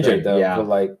got was injured great, though. Yeah, But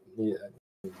like,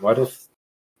 what if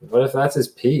that's his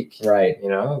peak? right. You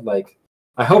know, like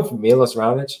I hope Milos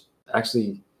Raonic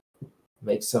actually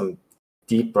makes some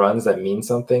deep runs that mean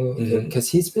something because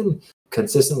he's been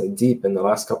consistently deep in the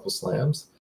last couple slams,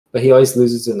 but he always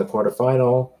loses in the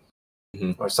quarterfinal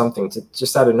or something to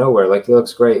just out of nowhere. Like he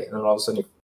looks great, and then all of a sudden he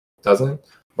doesn't.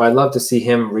 But I'd love to see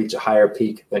him reach a higher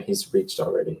peak than he's reached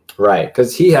already. Right.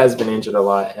 Because he has been injured a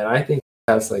lot, and I think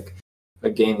he has like a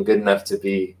game good enough to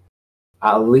be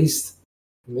at least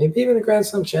maybe even a Grand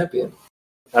Slam champion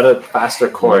at a faster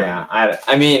court. Yeah,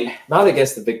 I mean, Not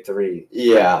against the big three,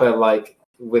 yeah, but like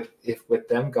with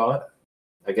them gone,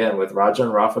 again with Roger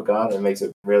and Rafa gone, it makes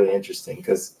it really interesting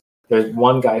because there's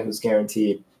one guy who's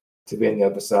guaranteed to be on the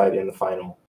other side in the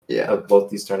final of both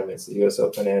these tournaments, the U.S.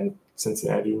 Open and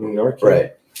Cincinnati, New York.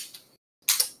 right.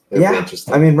 It'll be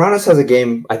interesting. I mean, Raonic has a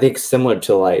game I think similar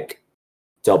to like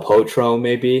Del Potro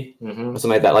maybe or something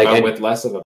like that. Like but and, with less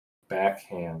of a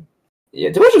backhand. yeah,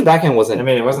 Del Potro's backhand wasn't. I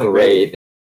mean, it wasn't great.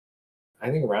 I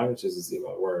think Raunic's is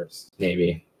even worse.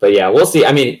 Maybe, but yeah, we'll see.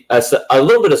 I mean, a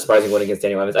little bit of surprising win against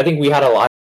Daniel Evans. I think we had a lot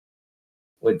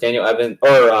with Daniel Evans,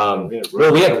 or we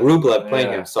had Rublev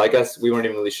playing him, so I guess we weren't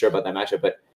even really sure about that matchup.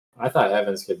 But I thought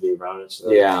Evans could beat Raonic.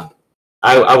 Yeah,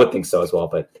 I would think so as well.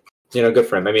 But good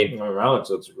for him. I mean, Raonic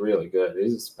looks really good.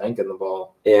 He's spanking the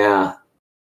ball, yeah,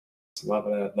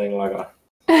 slapping that thing like a.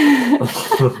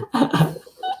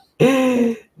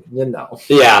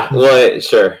 Yeah, well,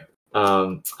 sure.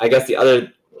 I guess two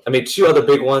other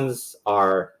big ones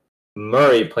are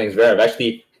Murray playing Zverev.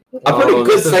 Actually, a pretty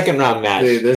good second round match.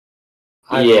 Dude,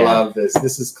 I love this.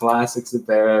 This is classic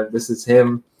Zverev. This is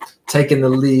him taking the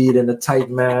lead in a tight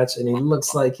match, and he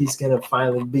looks like he's gonna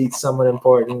finally beat someone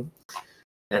important.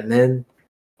 And then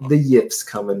the yips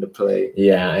come into play.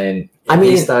 Yeah, and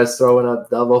he starts throwing up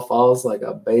double faults like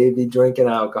a baby drinking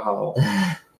alcohol.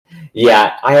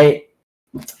 Yeah, I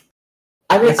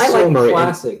like Murray.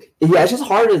 Classic. Yeah, it's just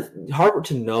hard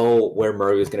to know where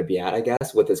Murray was going to be at, I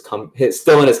guess, with his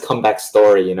still in his comeback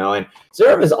story, And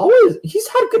Zverev he's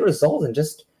had good results and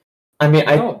just,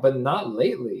 but not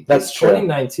lately. That's true.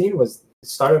 2019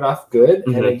 started off good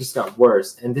and it just got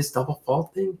worse. And this double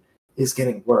fault thing is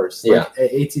getting worse. Yeah.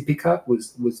 Like, ATP Cup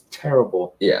was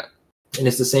terrible. Yeah. And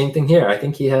it's the same thing here. I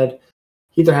think he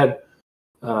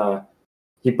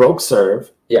broke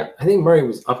serve. Yeah. I think Murray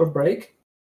was up a break.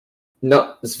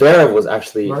 No, Zverev was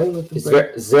actually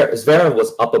Zverev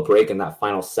was up a break in that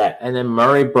final set, and then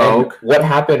Murray broke. And what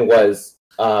happened was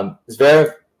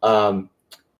Zverev. But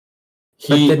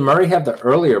did Murray have the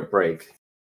earlier break?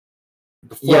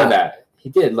 Before that, he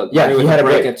did. Look, yeah, Murray he had a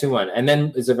break at 2-1, and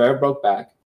then Zverev broke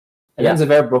back, and then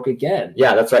Zverev broke again.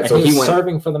 Yeah, that's right. And so he was went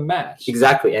serving for the match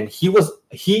exactly, and he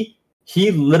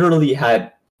literally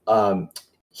had what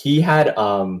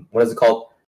is it called?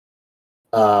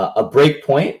 A break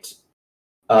point.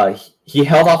 He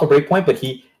held off a break point, but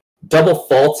he double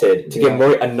faulted to give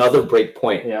Murray another break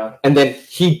point. Yeah. And then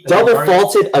he double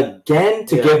faulted again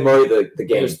to give Murray the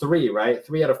game. It was 3, right?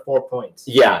 3 out of 4 points.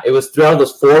 Yeah, it was 3 out of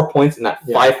those 4 points in that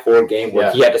 5-4 game where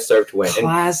he had to serve to win.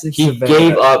 Classic. And he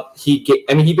gave up. He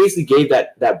basically gave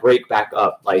that break back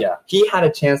up. Like he had a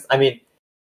chance. I mean,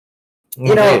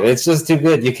 it's just too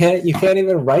good. You can't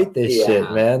even write this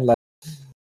shit, man.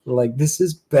 Like this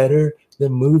is better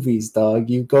than movies,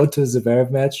 dog. You go to a Zverev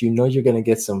match, you're gonna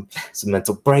get some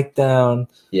mental breakdown,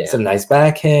 some nice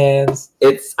backhands.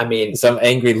 Some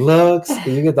angry looks.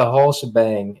 You get the whole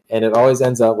shebang, and it always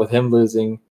ends up with him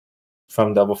losing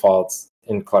from double faults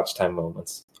in clutch time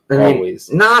moments.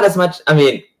 Always. Not as much.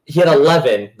 He had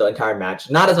 11 the entire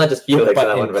match. Not as much as Felix.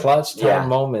 But in clutch time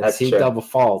moments, he double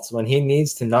faults. When he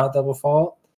needs to not double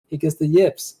fault, he gets the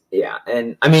yips. Yeah,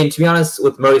 and to be honest,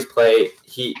 with Murray's play,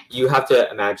 you have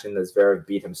to imagine that Zverev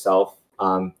beat himself.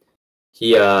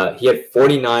 He had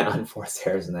 49 unforced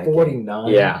errors in that 49?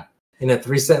 game. Yeah. In a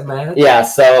 3-set match? Yeah,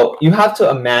 so you have to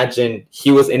imagine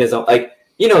he was in his own,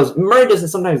 Murray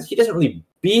doesn't really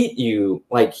beat you.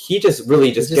 Like, he just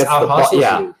really just gets the ball.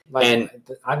 Yeah. And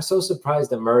I'm so surprised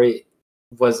that Murray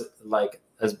was,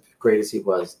 as great as he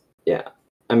was. Yeah.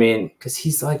 Because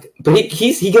he's but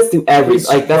he gets through every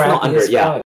that's not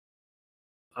under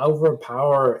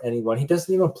overpower anyone. He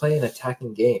doesn't even play an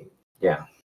attacking game. Yeah,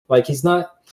 he's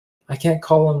not. I can't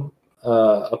call him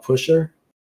a pusher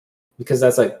because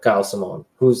that's like Gael Simon,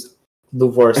 who's the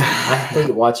worst. I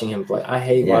hate watching him play. I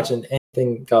hate watching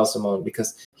anything Gael Simon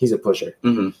because he's a pusher.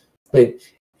 Mm-hmm. But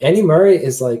Andy Murray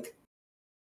is like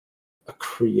a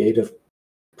creative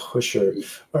pusher,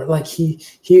 or like he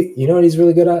you know what he's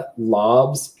really good at?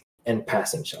 Lobs and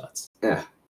passing shots. Yeah.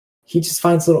 He just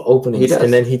finds little openings, He does.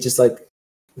 and then he just like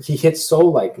he hits so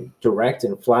like direct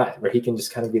and flat where he can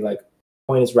just kind of be like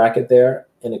point his racket there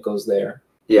and it goes there.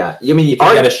 Yeah, I mean, He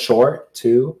can get a short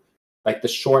too, like the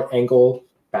short angle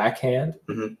backhand.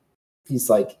 Mhm. He's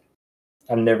like,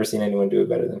 I've never seen anyone do it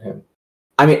better than him.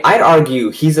 I mean, I'd argue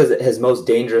he's his most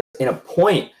dangerous in a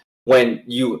point when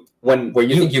you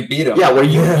think you beat him. Yeah, where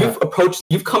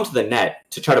you've come to the net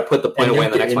to try to put the point and away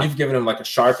in the next and one. you've given him like a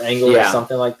sharp angle or Yeah.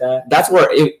 something like that. That's where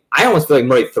I almost feel like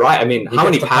Murray thrives. I mean, He how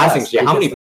many gets the passings? pass. Yeah, He how gets many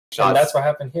And shots? that's what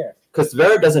happened here. Because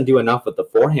Zverev doesn't do enough with the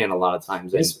forehand a lot of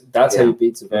times. And, That's how yeah. you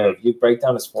beat Zverev. You break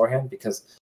down his forehand because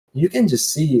you can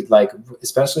just see, like,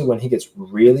 especially when he gets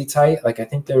really tight. Like I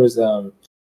think there was it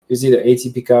was either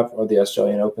ATP Cup or the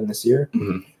Australian Open this year,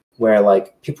 Mhm. where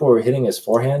like people were hitting his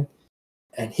forehand,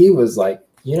 and he was like,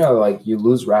 you know, like you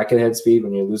lose racket head speed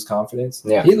when you lose confidence.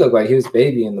 Yeah. He looked like he was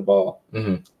babying the ball,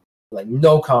 Mhm. like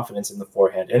no confidence in the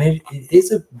forehand, and it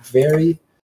is a very.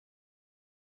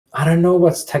 I don't know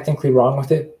what's technically wrong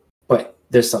with it, but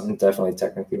there's something definitely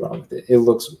technically wrong with it. It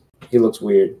looks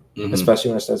weird, Mhm. especially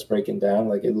when it starts breaking down.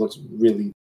 Like it looks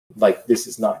really like this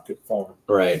is not good form.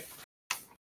 Right.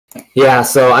 Yeah.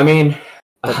 So I mean,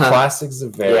 The classic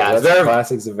Zverev. Yeah, That's Zverev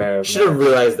classic Zverev. should have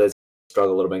realized that he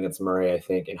struggled a little bit against Murray. I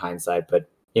think in hindsight, but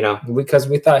you know, Because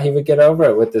we thought he would get over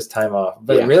it with this time off,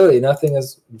 but Yeah. really nothing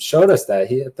has showed us that.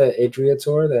 He hit the Adria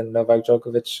Tour, the Novak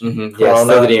Djokovic yeah,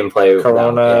 still didn't even play with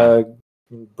Corona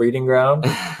breeding ground.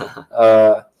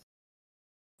 Yeah.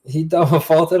 He double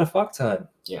faulted a fuck ton.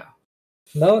 Yeah.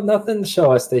 No, nothing to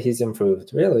show us that he's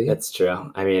improved. Really, That's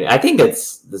true. I mean, I think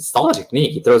it's the solid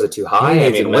technique. He throws it too high. he I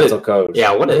needs mean, a what mental coach.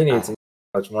 yeah, what he is- needs a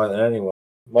coach more than anyone.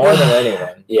 More than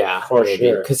anyone. yeah, For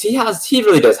sure. Because he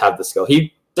really does have the skill.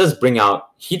 He does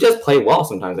play well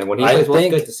sometimes, and when he I plays well, it's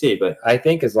think- good to see. But I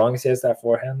think as long as he has that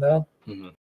forehand, though,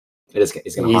 he's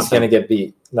he's gonna going to get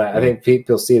beat. Like, I think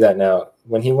people see that now.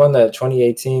 When he won the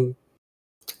 2018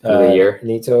 The year.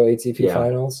 Nito ATP Yeah.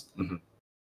 Finals, Mhm.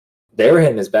 they were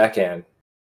hitting his backhand.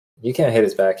 You can't hit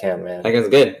his backhand, man. That guy's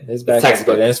good. His backhand's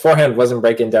textbook. good, and his forehand wasn't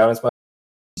breaking down as much.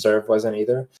 Serve wasn't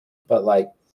either, but like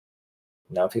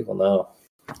now people know.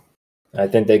 I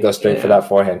think they go straight for Yeah. that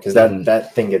forehand because Mhm.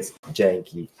 that thing gets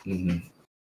janky.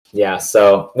 Yeah.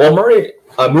 So Murray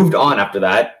moved on after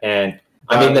that, and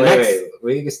I mean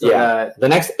we still yeah, the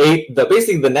next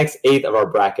eight of our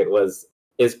bracket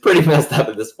is pretty messed up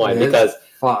at this point It is? because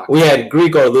fuck. we had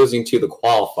Grigor losing to the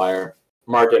qualifier,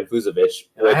 Martin Fucsovics.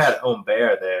 And I had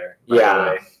Humbert there. by Yeah. the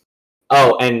way.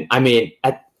 Oh, and I mean,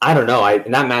 I don't know.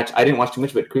 In that match, I didn't watch too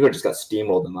much, but Grigor just got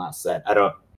steamrolled in the last set. I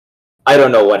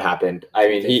don't know what happened. I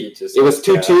mean, it was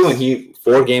 2-2, and he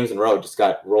 4 games in a row just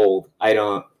got rolled. I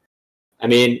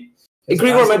mean,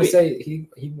 Grigor might be say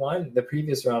he won the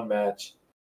previous round match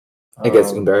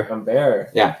against Humbert. Humbert.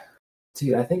 Yeah.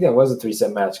 Dude, I think that was a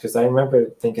 3-set match because I remember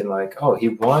thinking like, oh, he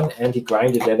won and he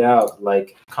grinded it out,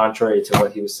 like contrary to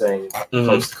what he was saying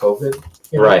post COVID.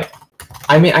 Right.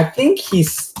 I mean, I think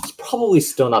he's probably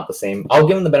still not the same. I'll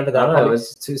give him the benefit of I that. don't know. It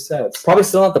was 2 sets. Probably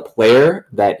still not the player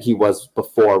that he was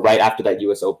before, right after that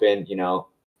U.S. Open. You know,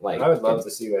 like I would love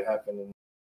to see what happened in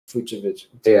Fucsovics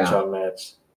Yeah.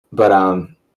 match. But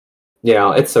you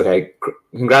know, it's okay.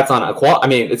 Congrats on I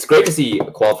mean, it's great to see a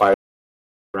qualifier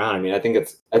round. I mean, I think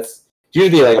it's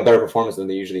usually like a better performance than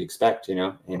they usually expect. You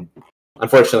know, and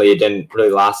unfortunately, it didn't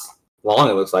really last long.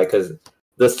 It looks like because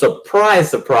the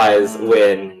surprise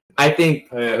win. I think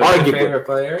Arguably, favorite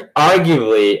player.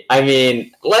 arguably, I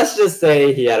mean, let's just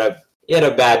say he had a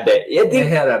bad day. I He think,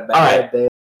 had a bad day.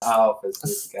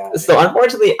 This guy. so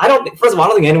unfortunately, I don't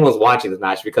think anyone was watching this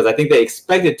match because I think they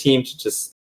expected team to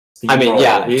just I mean,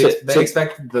 yeah, they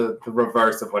expected the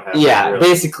reverse of what happened. really.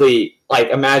 basically like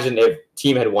imagine if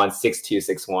team had won 6-2,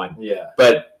 6-1. Yeah,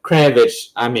 But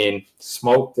Krajinovic, I mean,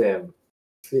 smoked him.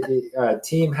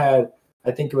 Team had,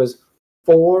 I think it was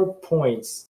 4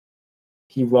 points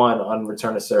he won on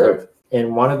return of serve,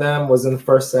 and one of them was in the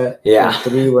first set. Yeah. and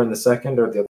 3 were in the second or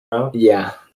the other round.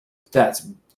 yeah, That's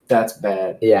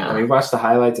bad. Yeah. And we watched the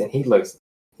highlights, and he looked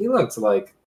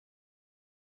like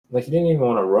he didn't even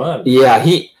want to run. yeah,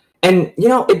 and you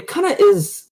know, it kind of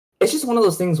is. It's just one of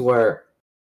those things where,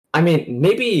 I mean,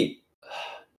 maybe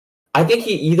I think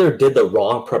he either did the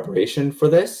wrong preparation for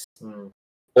this, Mm.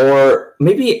 or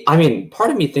maybe, I mean, part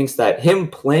of me thinks that him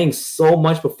playing so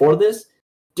much before this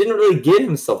didn't really give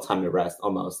himself time to rest.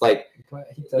 Almost like, But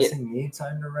he doesn't need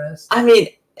time to rest. I mean,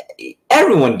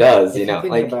 everyone does, If you know,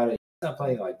 think like about it, he's not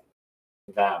playing like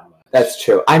that much. that's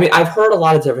true. I mean, I've heard a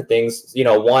lot of different things. You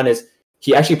know, one is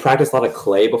he actually practiced a lot of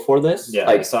clay before this. Yeah,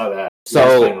 I like saw that. He so-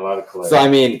 was playing a lot of clay. So I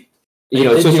mean, you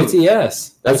know, It's so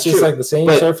UTS. That's It's just true. like the same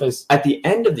But surface. at the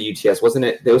end of the UTS, wasn't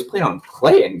it? It was playing on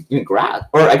clay and even grass,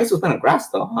 or I guess it was playing on grass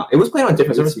though. Huh? It was playing on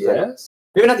different surfaces. UTS?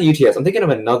 Maybe not the UTS. I'm thinking of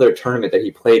another tournament that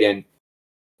he played in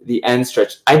the end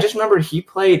stretch. I just remember he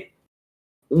played.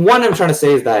 One I'm trying to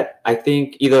say is that I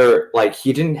think either like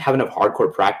he didn't have enough hardcore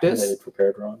And practice, then he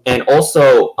prepared wrong. and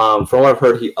also from what I've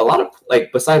heard, he a lot of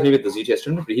like besides maybe the UTS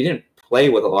tournament, but he didn't play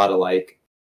with a lot of like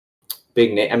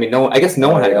big name. I mean, no one. I guess no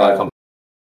one had a lot of competition.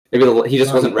 Maybe he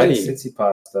just wasn't ready.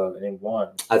 Tsitsipas though, and won.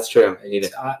 That's true. He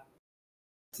did.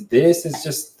 This is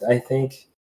just, I think,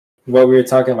 what we were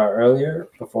talking about earlier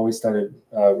before we started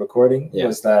recording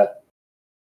was that.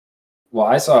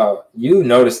 Well, you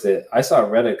noticed it. I saw a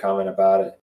Reddit comment about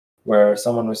it where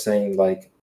someone was saying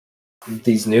like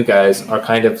these new guys are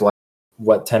kind of like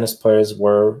what tennis players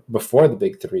were before the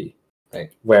big three,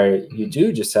 right? Where you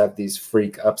do just have these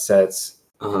freak upsets,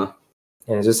 and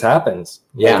it just happens.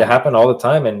 Yeah, like, it happened all the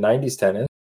time in '90s tennis,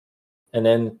 and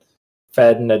then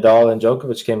Fed, Nadal, and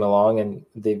Djokovic came along, and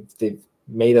they've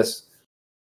made us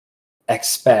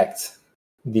expect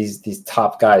these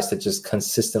top guys to just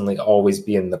consistently always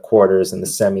be in the quarters and the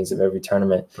semis of every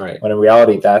tournament. Right. When in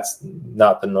reality, that's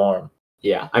not the norm.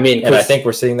 Yeah. I mean, and I think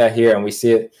we're seeing that here, and we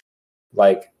see it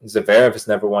like Zverev has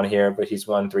never won here, but he's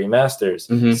won 3 Masters.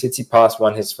 Tsitsipas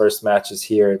won his first matches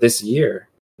here this year.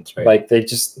 That's right. Like they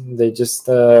just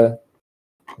you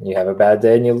have a bad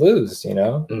day and you lose, you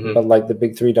know? But like the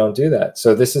big three don't do that.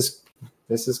 So this is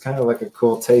kind of like a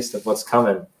cool taste of what's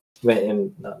coming.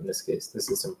 And not in this case.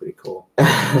 This isn't pretty cool.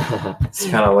 It's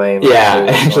kind of lame. Yeah,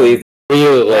 actually, it's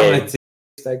really lame. I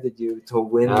expected you to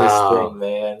win this thing,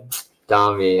 man.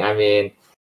 Dummy. I mean,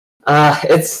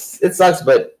 it sucks,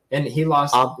 but and he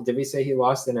lost. Did we say he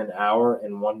lost in an hour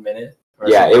and 1 minute?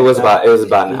 Yeah, it was about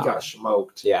an hour. He got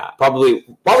smoked. Yeah, probably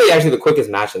actually the quickest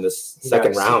match in this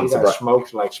second round. He got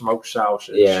smoked like smoke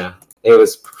sausage. Yeah, it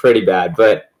was pretty bad,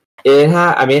 but it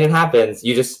happens.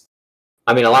 You just.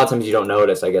 I mean, a lot of times you don't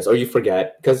notice, I guess, or you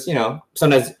forget because, you know,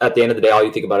 sometimes at the end of the day, all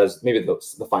you think about is maybe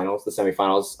the finals, the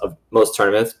semifinals of most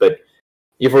tournaments, but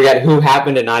you forget who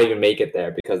happened to not even make it there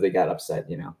because they got upset,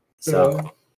 you know. So,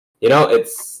 you know, it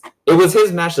was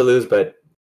his match to lose, but,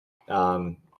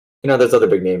 you know, there's other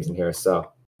big names in here,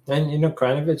 so. And, you know,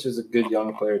 Krajinovic is a good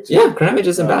young player, too. Yeah, Krajinovic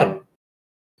isn't bad.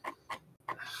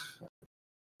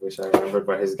 Wish I remembered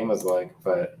what his game was like,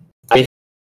 but.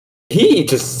 He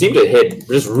just seemed to hit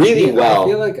just really well. I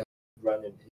feel like I was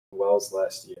running Wells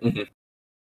last year.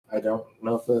 I don't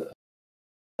know if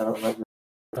I don't remember.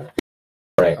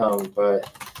 Right. But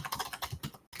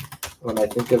when I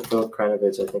think of Filip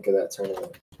Krajinovic, I think of that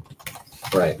tournament.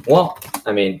 Right. Well,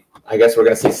 I mean, I guess we're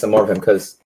gonna see some more of him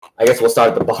because I guess we'll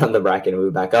start at the bottom of the bracket and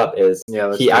move back up.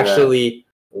 He actually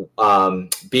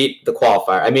beat the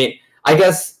qualifier? I mean. I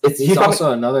guess he's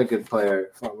also another good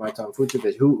player from Marton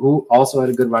Fucsovics, who also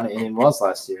had a good run at Indian Wells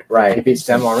last year. Right. He beat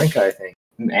Stan Wawrinka, I think.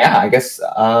 Yeah, I guess.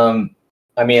 I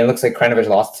mean, it looks like Krajinovic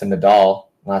lost to Nadal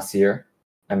last year.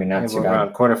 I mean, not too bad.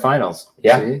 Around quarterfinals.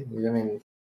 Yeah. See? I mean,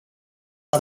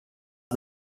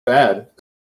 bad.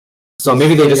 So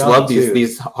maybe they just love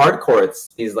these hard courts,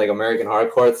 these like American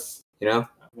hard courts, you know?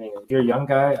 I mean, if you're a young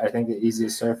guy, I think the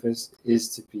easiest surface is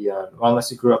to be on, well,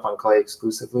 unless you grew up on clay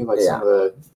exclusively, like some of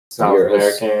the South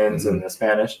Americans and the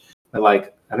Spanish. But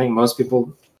like, I think most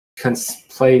people can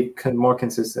play more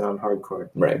consistent on hard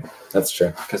court. Right, that's true.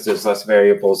 Because there's less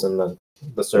variables in the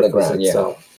surface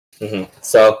itself. Yeah.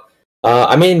 So,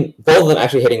 I mean, both of them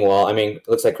actually hitting well. I mean, it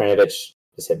looks like Krajinovic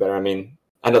just hit better. I mean,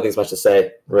 I don't think there's much to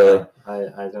say, really.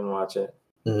 I didn't watch it,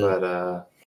 but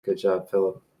good job,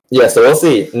 Philip. Yeah, so we'll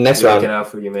see. Next round. Looking out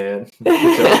for you, man.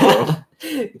 Good job,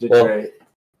 you did great.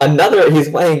 He's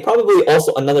playing probably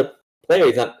also another player.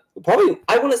 He's not probably.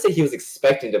 I want to say he was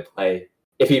expecting to play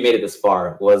if he made it this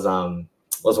far. Was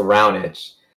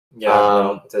Raonic. Yeah,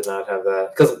 no, did not have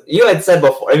that. Because you had said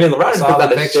before. I mean, Raonic saw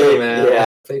the picture, man. Yeah,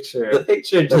 the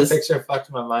picture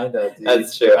fucked my mind up. Dude.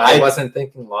 That's true. I wasn't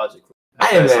thinking logically.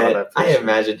 I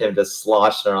imagined him just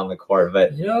sloshing around the court,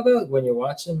 but you know, though, when you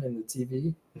watch him in the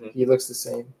TV, he looks the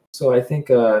same. So I think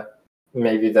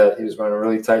maybe that he was wearing a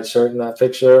really tight shirt in that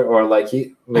picture, or like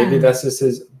maybe that's just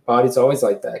his body's always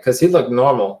like that because he looked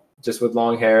normal just with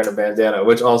long hair and a bandana,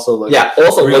 which also looked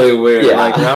really weird. Yeah.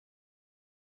 Like now,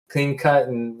 clean cut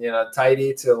and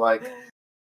tidy to like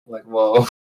whoa.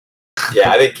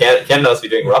 Yeah, I think Canada must be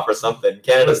doing rough or something.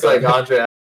 Canada's like Andre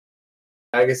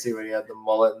Agassi when he had the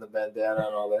mullet and the bandana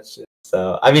and all that shit.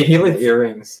 So I mean, he looked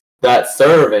earrings. That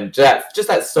serve and just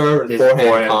that serve and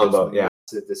forehand combo. Yeah.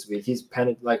 This week he's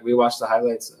like we watched the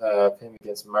highlights of him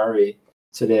against Murray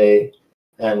today,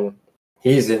 and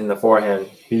he's in the forehand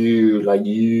huge,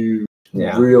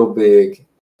 real big.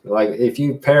 Like if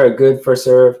you pair a good first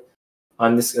serve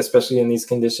on this, especially in these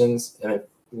conditions, and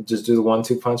just do the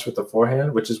 1-2 punch with the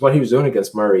forehand, which is what he was doing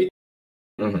against Murray.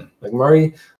 Mhm. Like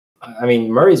Murray, I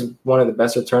mean, Murray's one of the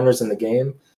best returners in the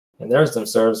game, and there's some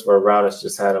serves where Raonic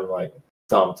just had him like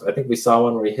dumped. I think we saw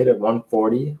one where he hit it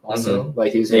 140 also.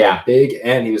 Like he was hitting it big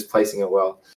and he was placing it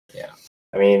well. Yeah.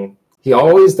 I mean, he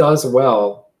always does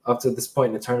well up to this point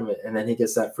in the tournament, and then he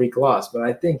gets that freak loss. But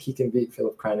I think he can beat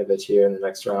Filip Krajinovic here in the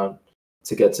next round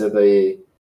to get to the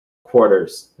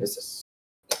quarters.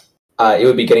 It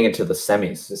would be getting into the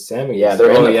semis. The semis. Yeah,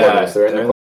 they're in the quarters. They're in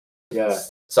the yeah.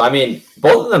 So I mean,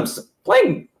 both of them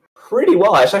playing pretty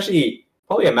well. It's actually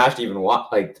probably a match to even watch,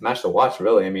 like to match to watch.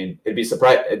 Really, I mean, it'd be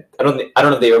surprised. I don't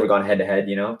know if they've ever gone head to head,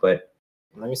 but.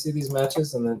 Let me see these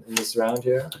matches in this round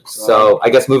here. So I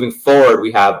guess moving forward,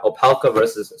 we have Opelka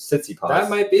versus Tsitsipas. That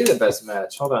might be the best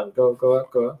match. Hold on, go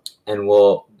up. And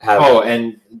we'll have. Oh,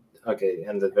 and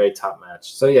the very top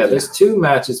match. So yeah, there's two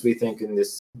matches we think in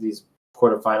these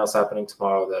quarterfinals happening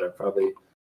tomorrow that are probably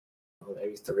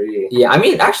maybe three. Yeah, I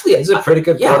mean, actually, it's a pretty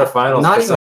good quarterfinals. Not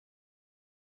even.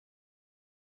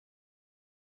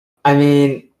 I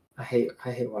mean, I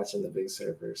hate watching the big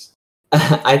servers.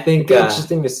 I think it'd be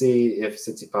interesting to see if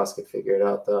Tsitsipas could figure it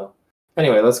out, though.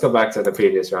 Anyway, let's go back to the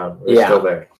previous round. We're still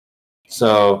there.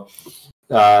 So,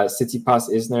 Tsitsipas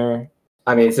Isner.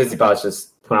 I mean, Tsitsipas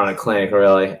just put on a clinic,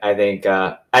 really. I think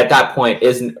at that point,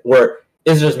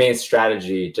 Isner's main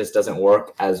strategy just doesn't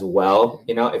work as well.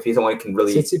 You know, if he's the one who can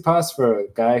really. Tsitsipas, for a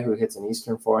guy who hits an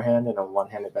Eastern forehand and a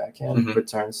one-handed backhand,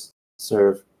 returns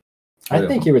serve. I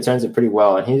think he returns it pretty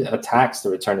well, and he attacks the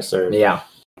return to serve. Yeah.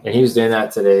 And he was doing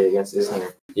that today against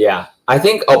Isner. Yeah. I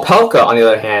think Opelka, on the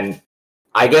other hand,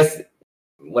 I guess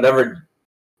whatever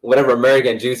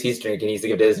American juice he's drinking, he needs to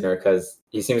give to Isner because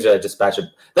he seems to dispatch it.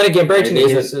 Then again, Berrettini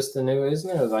is just the new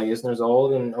Isner. Like Isner's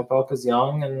old and Opelka's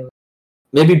young, and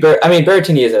maybe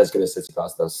Berrettini isn't as good as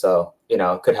Tsitsipas though, so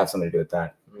it could have something to do with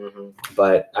that. Mm-hmm.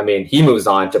 But I mean, he moves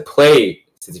on to play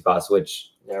Tsitsipas,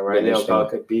 which right now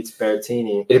Opelka beats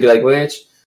Berrettini. It'd be like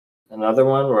another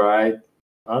one where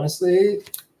honestly,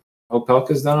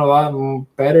 Opelka's done a lot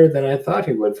better than I thought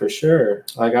he would, for sure.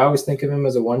 Like, I always think of him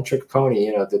as a one-trick pony,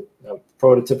 the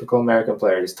prototypical American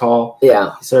player. He's tall.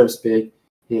 Yeah. He serves big.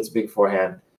 He hits big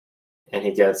forehand. And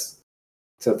he gets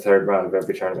to the third round of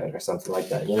every tournament or something like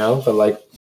that, But, like,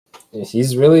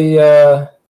 he's really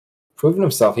proven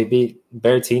himself. He beat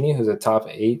Berrettini, who's a top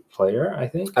 8 player, I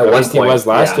think. At least he was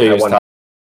last year. He was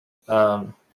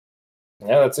top.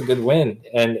 That's a good win.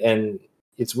 And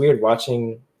it's weird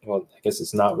watching... Well, I guess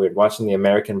it's not weird watching the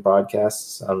American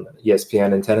broadcasts on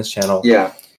ESPN and Tennis Channel.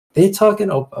 Yeah, they talking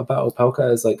about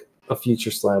Opelka as like a future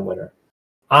Slam winner.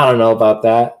 I don't know about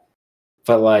that,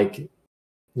 but like,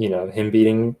 him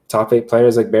beating top 8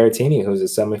 players like Berrettini, who's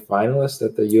a semifinalist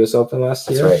at the U.S. Open last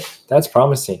year. Right. That's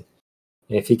promising.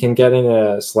 If he can get in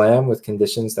a Slam with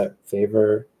conditions that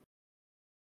favor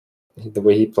the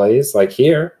way he plays, like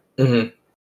here, he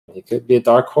could be a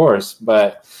dark horse,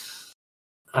 but.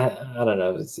 I don't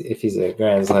know if he's a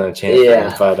Grand Slam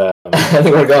champion, but I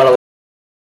think we're going.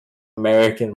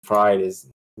 American pride is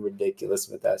ridiculous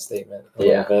with that statement. A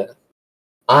little bit.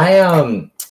 I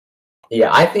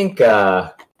think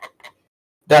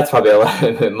that's probably a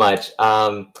little bit much.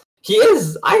 He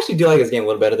is. I actually do like his game a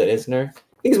little better than Isner. I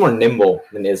think he's more nimble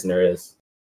than Isner is.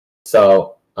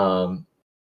 So I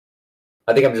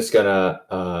think I'm just gonna.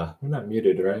 We're not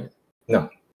muted, right? No.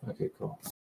 Okay, cool.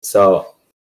 So.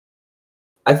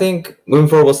 I think moving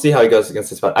forward, we'll see how he goes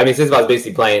against Tsitsipas. I mean, Tsitsipas is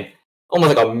basically playing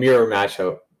almost like a mirror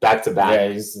matchup back to back. Yeah,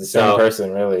 he's the same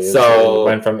person, really. So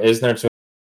went from Isner to.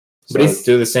 But he's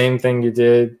do the same thing you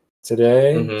did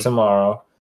today, tomorrow.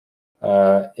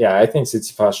 I think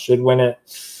Tsitsipas should win it.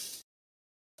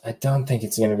 I don't think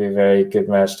it's going to be a very good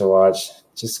match to watch,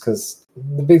 just because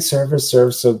the big servers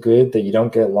serve so good that you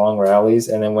don't get long rallies,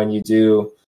 and then when you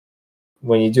do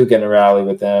get in a rally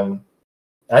with them.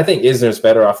 I think Isner's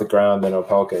better off the ground than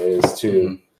Opelka is,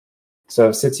 too. So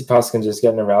if Tsitsipas can just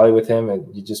get in a rally with him, and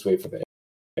you just wait for the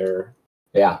error.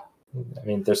 Yeah. I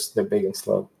mean, they're big and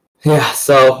slow. Yeah,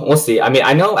 so we'll see. I mean,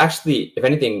 I know, actually, if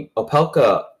anything,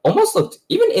 Opelka almost looked,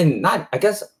 even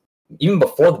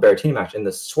before the Berrettini match, in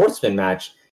the Schwartzman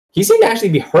match, he seemed to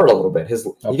actually be hurt a little bit. He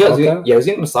was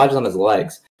getting massages on his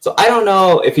legs. So I don't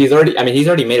know if he's already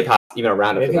made it past even a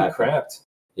round after that. Maybe cramped.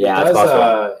 Yeah, that's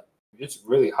possible. It's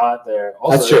really hot there.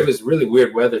 Also, That's true. It was really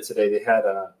weird weather today. They had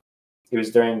it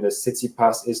was during the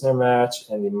Tsitsipas Isner match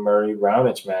and the Murray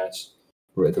Raonic match.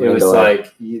 Right, it was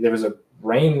like there was a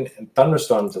rain and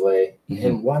thunderstorm delay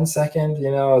in 1 second.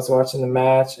 I was watching the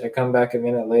match. I come back a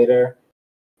minute later,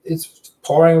 it's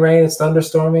pouring rain, it's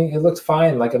thunderstorming. It looked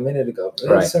fine like a minute ago.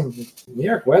 Right. Some New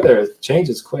York weather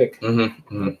changes quick.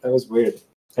 Mm-hmm. That was weird.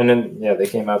 And then they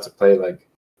came out to play like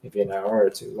maybe an hour or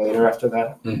two later after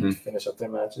that. Mm-hmm. Finish up their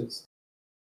matches.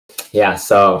 Yeah,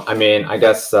 so I mean, I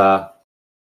guess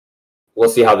we'll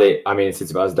see how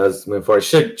Tsitsipas does move forward.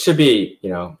 Should be,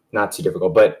 not too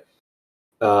difficult. But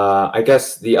I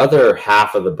guess the other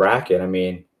half of the bracket, I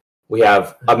mean, we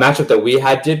have a matchup that we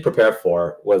did prepare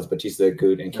for was Bautista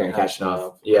Agut and Karen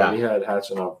Khachanov. Yeah, we had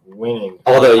Khachanov winning.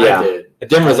 Although, a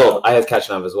dim result. I had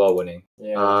Khachanov as well winning.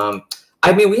 Yeah.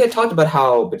 I mean, we had talked about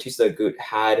how Bautista Agut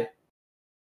has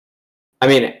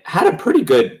had a pretty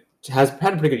good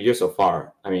year so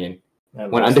far. I mean,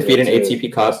 went undefeated in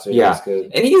ATP Cup. Yeah,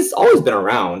 and he's always been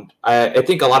around. I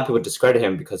think a lot of people discredit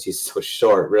him because he's so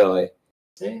short, really.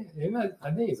 I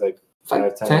think he's like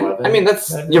 5'10", 11. I mean,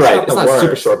 you're right. It's not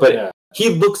super short, but he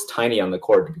looks tiny on the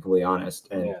court, to be completely honest.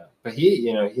 And but he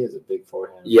has a big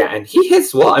forehand. Yeah, and he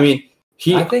hits well. I mean,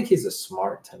 I think he's a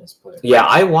smart tennis player. Yeah,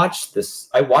 I watched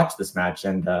this match,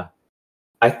 and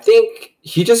I think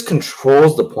he just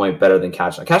controls the point better than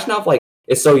Khachanov. Khachanov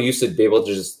is so used to be able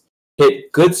to just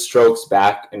hit good strokes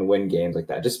back and win games like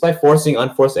that, just by forcing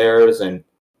unforced errors and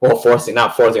not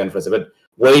forcing unforced, but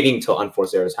waiting till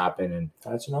unforced errors happen. And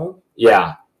Khachanov?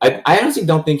 Yeah, I honestly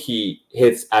don't think he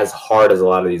hits as hard as a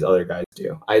lot of these other guys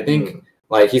do. I think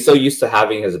he's so used to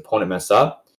having his opponent mess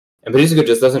up, and Bautista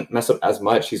just doesn't mess up as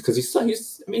much. He's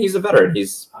a veteran.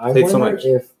 He's played so much.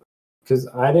 Because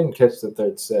I didn't catch the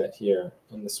third set here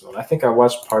in this one. I think I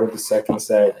watched part of the second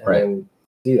set, and then,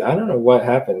 dude, I don't know what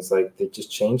happens. Like, they just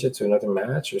change it to another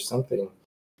match or something.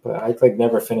 But I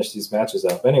never finish these matches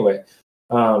up. Anyway,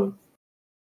 I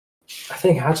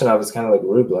think Khachanov is kind of like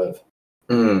Rublev.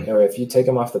 If you take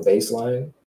him off the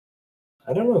baseline,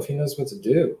 I don't know if he knows what to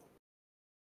do.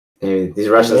 Maybe these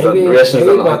Russians don't like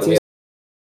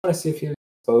I want to see if he's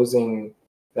exposing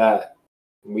that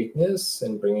weakness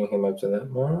and bringing him up to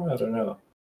that more. I don't know.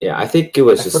 Yeah, I think it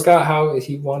was I forgot how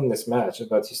he won this match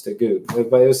about Bautista Agut.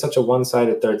 But it was such a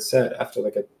one-sided third set after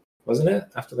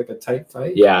after a tight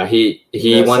fight? Yeah, he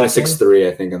won a 6-3,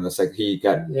 I think, in the second. He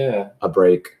got a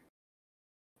break.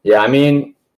 Yeah, I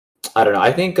mean, I don't know.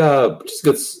 I think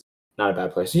Bautista's not a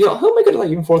bad player. So he'll make it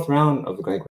even fourth round of the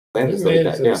Grand Slam. He made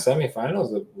it to the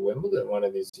semifinals of Wimbledon one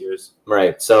of these years.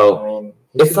 Right. So I mean,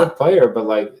 he's a good player,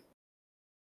 but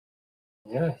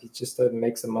he just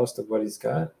makes the most of what he's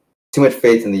got. Too much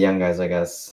faith in the young guys, I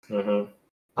guess. We're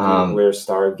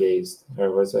stargazed,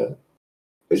 or was it?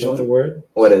 Is that the word?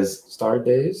 What is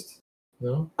star-dazed?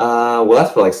 No. Well,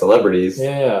 that's for celebrities.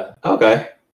 Yeah. Okay.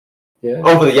 Yeah.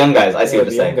 Oh, for the young guys, I see what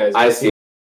you're saying. I see.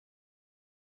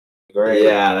 Great.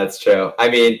 Yeah, that's true. I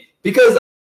mean, because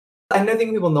I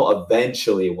think people know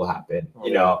eventually will happen.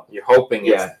 You're hoping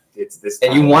it's this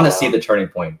time. And you want to see the turning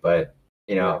point, but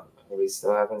we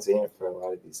still haven't seen it for a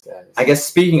lot of these guys. I guess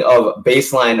speaking of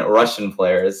baseline Russian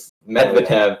players,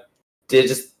 Medvedev did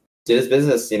his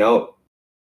business. He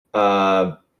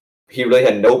really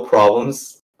had no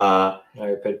problems. I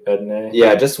picked Bednay.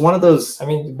 Yeah, just one of those. I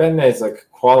mean, Bednay's a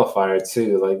qualifier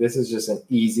too. This is just an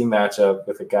easy matchup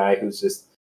with a guy who's just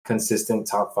consistent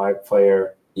top 5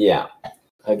 player. Yeah.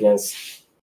 Against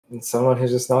someone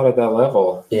who's just not at that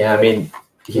level. Yeah, I mean,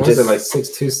 he just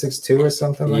 6'2", 6'2" or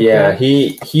something like that. Yeah,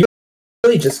 he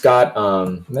really just got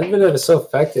Medvedev is so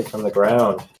effective from the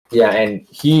ground. Yeah, and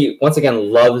he once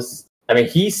again loves. I mean,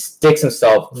 he sticks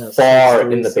himself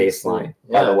far in the baseline.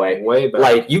 By the way,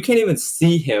 back. You can't even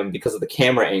see him because of the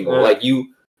camera angle.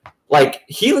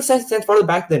 He stands farther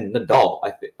back than Nadal.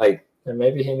 I think. And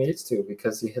maybe he needs to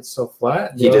because he hits so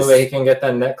flat. The only way he can get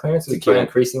that net clearance is by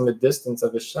increasing the distance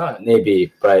of his shot.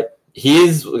 Maybe, but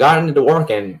he's gotten it to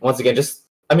work. And once again,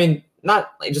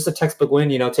 not just a textbook win.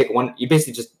 Take one. You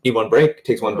basically just need one break.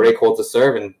 Takes one break, holds the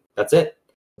serve, and that's it.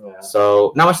 Yeah.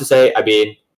 So not much to say. I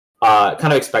mean, kind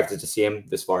of expected to see him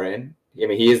this far in. I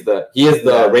mean, he is the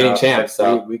reigning champ.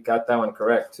 So we got that one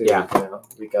correct too. Yeah,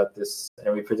 we got this,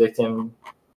 and we predict him.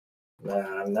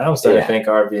 Now I'm starting to think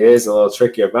RBA is a little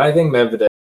trickier, but I think Medvedev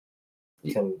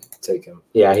can take him.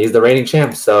 Yeah, he's the reigning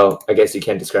champ, so I guess you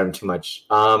can't describe him too much.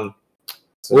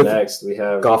 Next we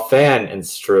have Goffin and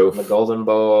Struff. The golden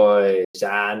boy,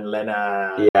 Jan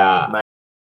Lennard. Yeah.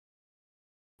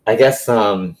 I guess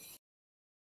Goffin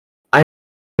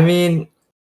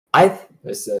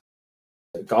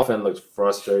looked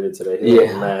frustrated today. He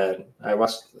looked mad. I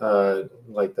watched the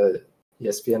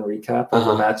ESPN recap of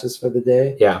the matches for the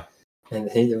day. Yeah. And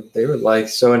they were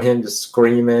showing him just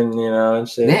screaming, and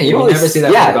shit. Yeah, you never see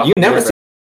that. Yeah, you never see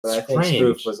that. I think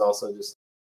Struff was also just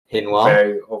hitting well.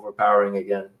 Very overpowering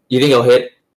again. You think he'll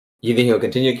hit You think he'll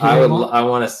continue? I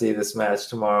want to see this match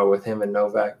tomorrow with him and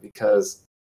Novak because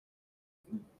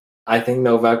I think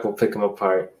Novak will pick him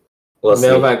apart.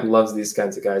 Novak loves these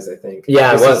kinds of guys, I think.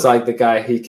 Yeah, this is like the guy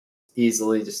he can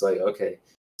easily just like, okay,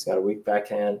 he's got a weak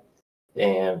backhand,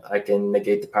 and I can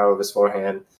negate the power of his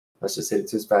forehand. Let's just hit it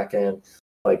to his backhand.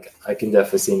 Like, I can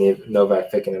definitely see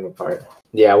Novak picking him apart.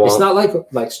 Yeah, well, it's not like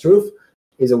Struff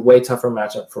is a way tougher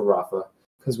matchup for Rafa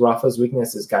because Rafa's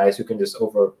weakness is guys who can just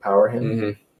overpower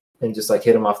him and just like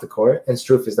hit him off the court. And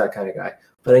Struff is that kind of guy.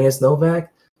 But against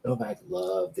Novak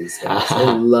loves these guys. He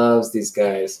loves these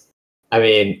guys. I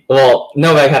mean, well,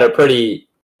 Novak had a pretty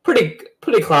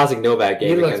classic Novak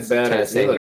game He against better. Tennis He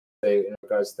looked in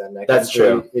regards to that neck. That's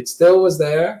true. It still was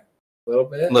there a little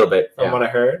bit from what I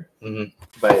heard.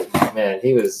 But man,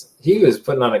 he was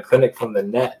putting on a clinic from the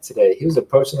net today. He was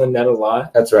approaching the net a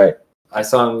lot. That's right. I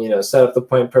saw him, set up the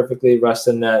point perfectly, rush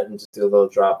the net, and just do a little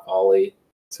drop ollie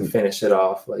to finish it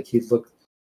off. Like, he looked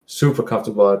super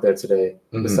comfortable out there today.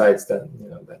 Besides that,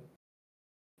 that.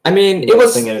 I mean, it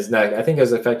was thing in his neck. I think it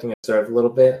was affecting his serve a little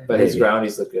bit, but his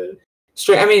groundies look good.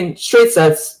 Straight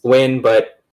sets win,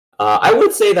 but I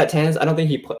would say that Tennis. I don't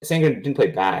think Sandgren didn't play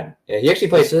bad. Yeah, he actually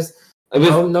played.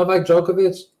 Novak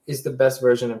Djokovic is the best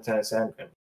version of Tennis Sandgren.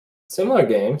 Similar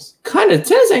games. Kind of.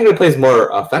 Tennis Sandgren plays more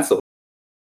offensively.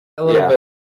 A little bit.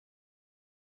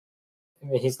 I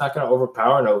mean, he's not going to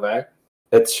overpower Novak.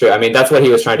 That's true. I mean, that's what he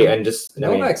was trying to do. And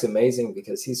Novak's amazing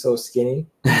because he's so skinny.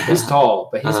 He's tall,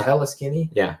 but he's hella skinny.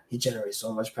 Yeah. He generates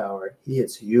so much power. He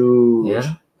hits huge.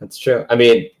 Yeah, that's true. I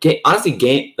mean, honestly,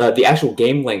 the actual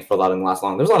game length for a lot didn't last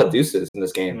long. There's a lot of deuces in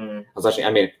this game. I was actually,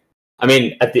 I mean,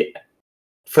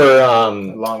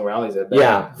 long rallies at that.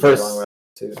 Yeah,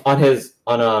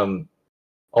 on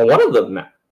one of the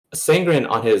Sandgren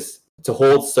on his to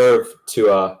hold serve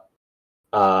to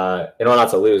in order not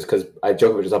to lose because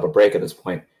Djokovic was up a break at this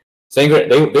point. Sandgren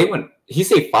they went. He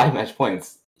saved 5 match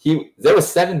points. There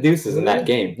was 7 deuces in that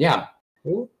game. Yeah,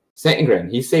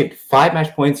 Sandgren he saved 5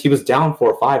 match points. He was down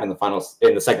 4-5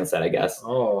 in the second set, I guess.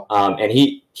 And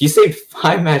he saved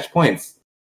 5 match points.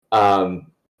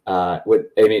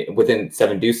 Within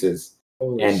 7 deuces,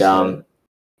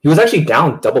 he was actually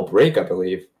down double break, I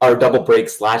believe, or double break /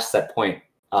 set point.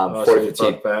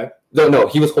 4-15. No,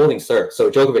 he was holding serve, so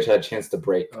Djokovic had a chance to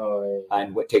break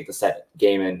and would take the set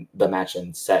game and the match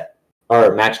and set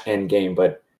or match end game,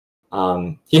 but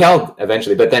he held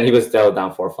eventually. But then he was still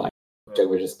down 4-5.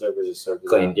 Djokovic just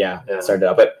cleaned, started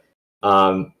up, but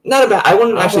not a bad. I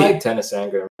like Tennis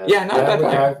Sandgren. Yeah, not a bad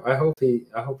player. I hope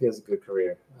he has a good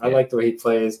career. I like the way he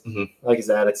plays. I like his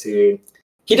attitude.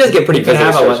 He does get pretty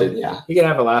physical. He can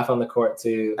have a laugh on the court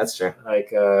too. That's true.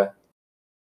 Like,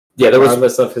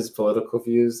 regardless of his political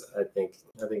views, I think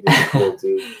he's cool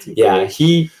dude.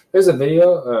 There's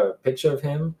a picture of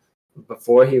him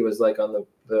before he was like on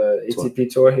the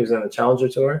ATP tour. He was on the Challenger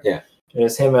tour. Yeah, and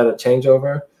it's him at a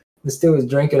changeover. This dude was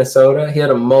drinking a soda. He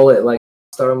had a mullet, like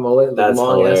star mullet, that's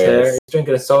long ass hair. He's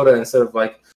drinking a soda instead of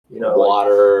like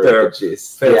water,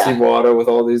 fancy water with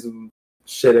all these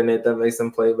shit in it that makes them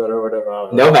play better or whatever.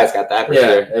 Novak's got that for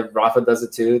sure. If Rafa does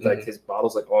it too. Like his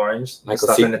bottle's like orange.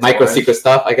 Micro secret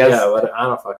stuff, I guess. Yeah, I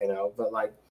don't fucking know. But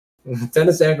like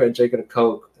Tennis Sandgren drinking a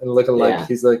Coke and looking like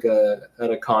he's like at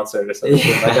a concert or something.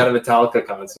 Like at a Metallica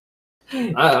concert.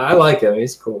 I like him.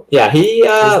 He's cool. Yeah, he's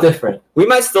different. We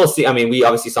might still see. I mean, we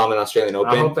obviously saw him in the Australian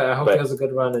Open. I hope he has a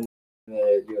good run in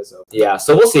the US Open. Yeah,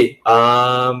 so we'll see.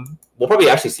 We'll probably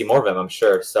actually see more of him, I'm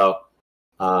sure. So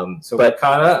we're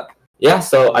caught up. Yeah,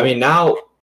 so I mean, now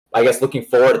I guess looking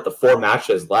forward at the 4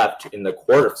 matches left in the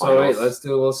quarterfinals. So wait, let's do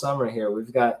a little summary here. We're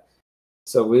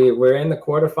in the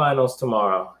quarterfinals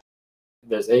tomorrow.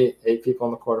 There's eight people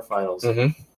in the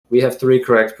quarterfinals. We have 3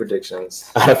 correct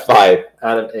predictions out of 5.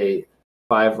 Out of 8,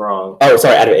 5 wrong. Oh,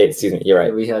 sorry, out of 8. Excuse me, you're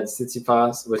right. We had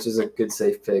Tsitsipas, which is a good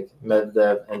safe pick,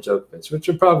 Medvedev, and Djokovic, which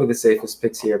are probably the safest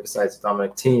picks here besides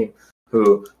Dominic Thiem,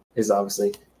 who is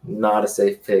obviously not a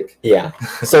safe pick. Yeah.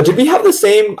 So did we have the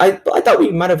same? I thought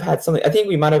we might have had something. I think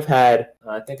we might have had.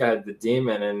 I think I had the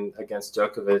Demon against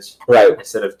Djokovic, right,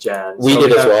 instead of Jan. We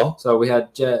did as well. So we had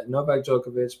Novak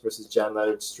Djokovic versus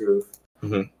Jan-Lennard Struff.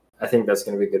 I think that's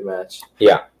going to be a good match.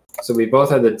 Yeah. So we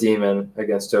both had the Demon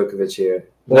against Djokovic here.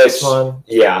 Next one.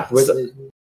 Yeah.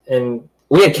 And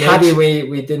we had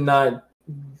we did not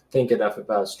think enough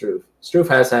about Struff. Struff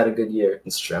has had a good year.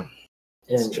 It's true.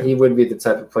 And he would be the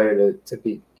type of player to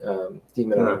beat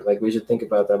Demon. Like, we should think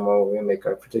about that more when we make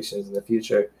our predictions in the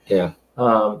future. Yeah.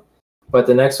 But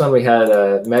the next one we had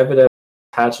Medvedev,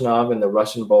 Khachanov in the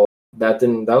Russian Bowl. That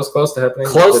was close to happening.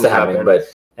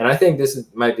 And I think this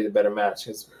might be the better match.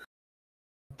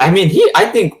 I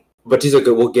think Batiza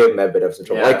will give Medvedev some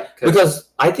trouble. Because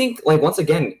I think, like, once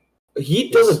again, he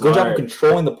does a good job of smart.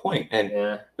 controlling the point. And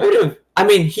Yeah. Medvedev, I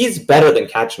mean, he's better than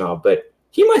Kachanov, but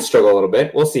he might struggle a little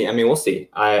bit. We'll see. I mean, we'll see.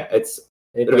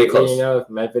 It'll be close. You know, if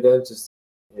Medvedev just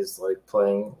is like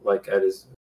playing like at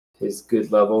his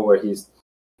good level where he's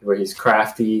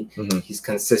crafty, Mhm. he's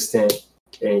consistent,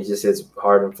 and he just hits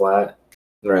hard and flat.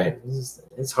 Right.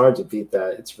 It's hard to beat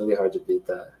that. It's really hard to beat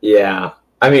that. Yeah.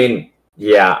 I mean,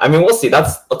 we'll see.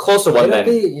 That's a closer one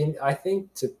then. I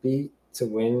think to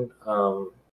win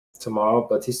tomorrow,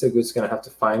 Batista Agut's going to have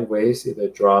to find ways to either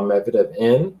draw Medvedev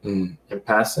in and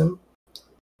pass him,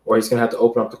 or he's going to have to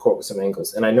open up the court with some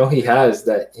angles. And I know he has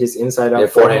that, his inside out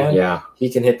forehand. Yeah. He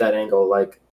can hit that angle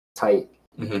like tight.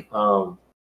 Mhm.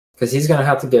 Because he's going to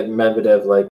have to get Medvedev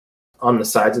like on the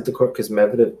sides of the court because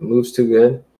Medvedev moves too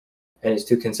good and he's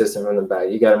too consistent from the back.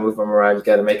 You got to move him around. You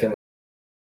got to make him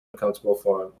comfortable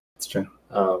for him. That's true.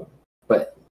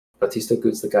 But Batista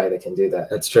Agut's the guy that can do that.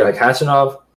 That's true. Like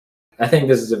Khachanov, I think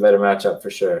this is a better matchup for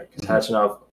sure. Because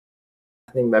Khachanov,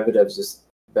 I think Medvedev's just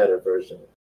a better version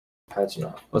of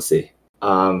Khachanov. We'll see.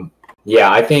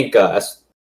 I think as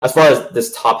far as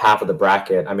this top half of the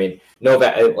bracket, I mean,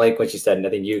 Novak, like what you said, I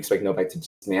think you expect Novak to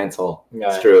dismantle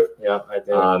Struff. Yeah, I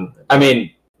do. I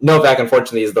mean, Novak,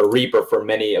 unfortunately, is the reaper for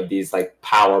many of these like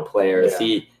power players.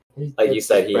 Yeah. Like you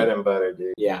said, bread and butter,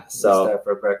 dude. Yeah. He's So that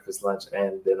for breakfast, lunch,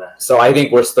 and dinner. So I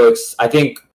think we're still. I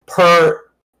think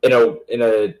in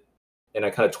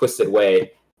a kind of twisted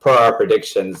way, per our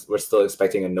predictions, we're still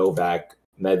expecting a Novak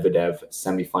Medvedev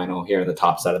semifinal here in the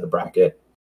top side of the bracket.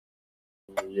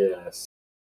 Yes.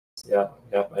 I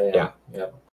am. Yeah.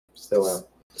 Still am.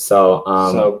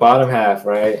 So bottom half,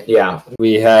 right? Yeah,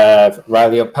 We have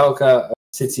Riley Opelka,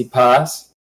 Tsitsipas.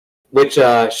 which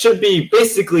should be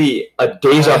basically a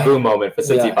deja vu moment for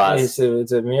Tsitsipas.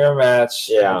 It's a mirror match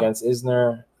against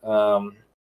Isner.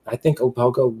 I think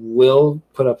Opelka will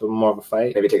put up more of a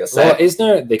fight. Maybe take a Well, set.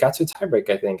 Isner, they got to a tiebreak,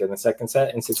 I think, in the second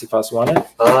set, and Tsitsipas won it.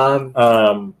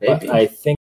 Maybe. But I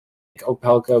think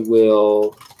Opelka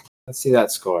will. Let's see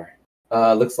that score.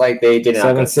 Looks like they did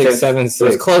not. 7-6, 7-6. It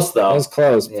was close though. That was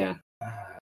close. Yeah.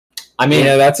 I mean,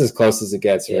 that's as close as it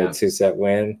gets for Yeah. a 2-set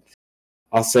win.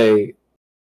 I'll say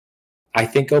I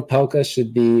think Opelka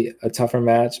should be a tougher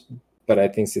match, but I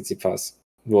think Tsitsipas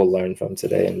will learn from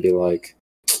today and be like,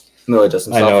 really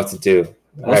just I know what to do.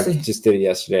 We'll I see. just did it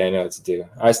yesterday. I know what to do.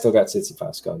 I still got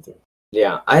Tsitsipas going through.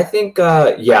 Yeah, I think.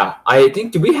 I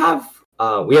think. Do we have?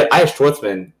 I had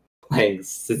Schwartzman playing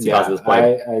Tsitsipas at this point.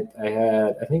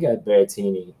 I think I had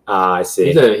Berrettini. I see.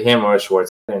 Either him or Schwartz.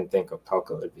 I didn't think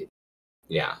Opelka would beat.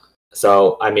 Yeah.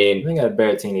 So I I mean, think I had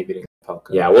Berrettini beating Opelka.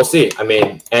 yeah, we'll see. I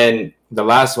mean, and The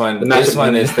last one, The this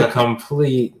one matchup- is the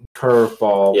complete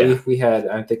curveball. Yeah. We had,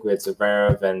 I think we had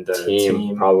Zverev and the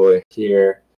team probably.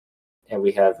 here, and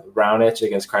we have Raonic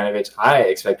against Krajinovic. I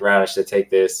expect Raonic to take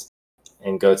this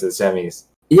and go to the semis.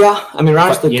 Yeah, I mean,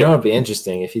 Raj. But, it'd be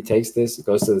interesting if he takes this,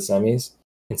 goes to the semis,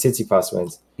 and Tsitsipas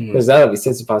wins. Mhm. Because that'll be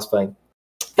Tsitsipas playing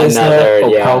Another,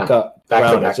 Isner, yeah, Opelka, back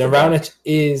to Raonic. back to And back. Raonic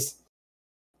is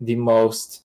the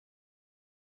most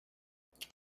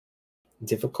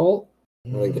difficult.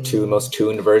 Like the most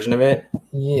tuned version of it.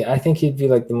 Yeah, I think he'd be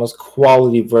like the most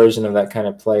quality version of that kind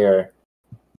of player.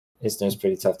 Isner's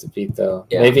pretty tough to beat, though.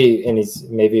 Yeah. Maybe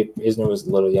if Isner was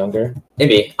a little younger.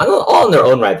 Maybe all in their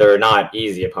own right. They're not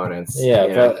easy opponents. Yeah,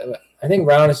 you know? but I think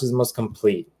Raonic is the most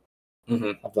complete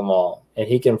Mhm. of them all, and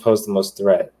he can pose the most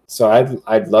threat. So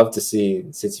I'd love to see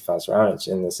Tsitsipas Raonic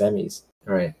in the semis.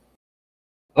 Right.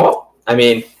 Well, I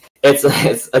mean, it's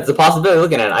a possibility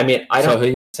looking at it. I mean, I don't. So who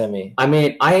you semi? I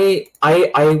mean, I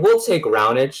will take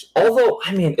Raonic, although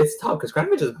I mean it's tough because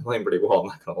Krajinovic has been playing pretty well. I'm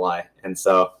not gonna lie, and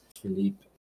so Philippe.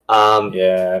 yeah,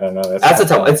 Yeah, I don't know. that's a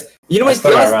tough. It's I what's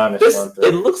still got Raonic this. going through.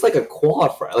 It looks like a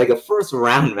quad for like a first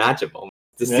round matchup almost.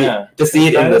 To see Yeah. it in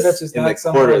Krajinovic is the not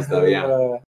someone quarters who, though.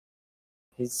 Yeah.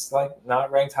 He's like not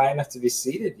ranked high enough to be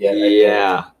seeded yet. I think.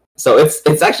 Yeah. So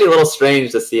it's actually a little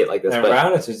strange to see it like this, And but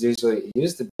Raonic is usually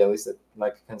used to be at least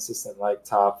like a consistent like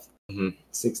top Mhm.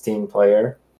 16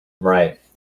 player. right. He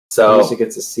So usually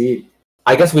gets a seed.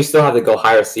 I guess we still have to go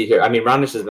higher seed here. I mean,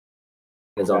 Raonic has been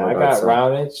in his own I regard. got So.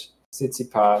 Raonic,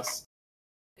 Tsitsipas,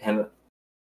 and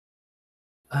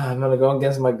I'm gonna go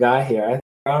against my guy here. I think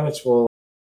Raonic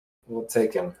will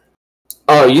take him.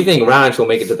 Oh, you think Raonic will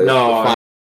make it to the No,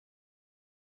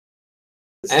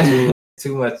 the It's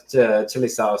too much chili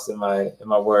sauce in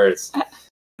my words.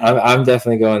 I'm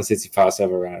definitely going Tsitsipas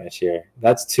over Raonic here.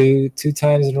 That's two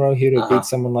times in a row here to Uh-huh. beat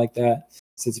someone like that.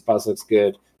 Tsitsipas looks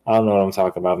good. I don't know what I'm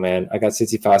talking about, man. I got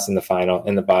Tsitsipas in the final,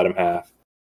 in the bottom half.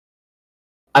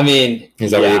 I mean,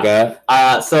 Is that what you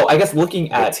got? So I guess looking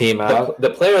The at team out? the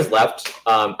players left,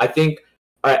 I think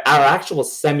our actual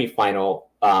semifinal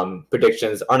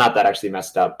predictions are not that actually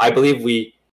messed up. I believe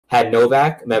we had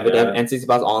Novak, Medvedev, and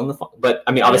Tsitsipas all in the but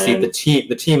I mean obviously And- the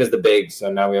team is the big So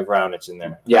now we have Raonic in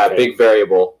there. Okay. big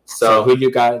variable. So So who do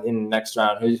you got in the next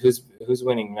round? Who's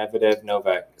winning? Medvedev,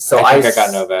 Novak. I think I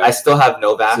got Novak. I still have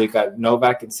Novak. So you got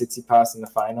Novak and Tsitsipas in the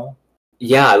final.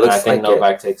 Yeah, it And I looks think like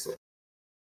Novak takes it.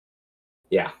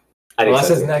 I think Unless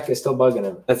so, his too. neck is still bugging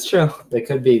him. That's true. They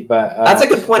could be, but That's a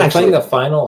good point, they're actually. playing the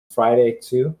final Friday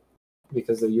too,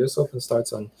 because the U.S. Open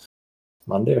starts on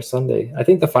Monday or Sunday. I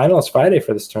think the final is Friday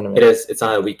for this tournament. It is. It's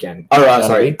on a weekend. Oh, On a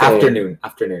sorry, weekday. afternoon.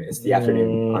 Afternoon. It's the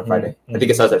afternoon on Mhm, Friday. I think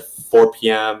it starts at 4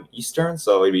 p.m. Eastern,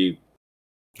 so it'd be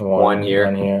One year.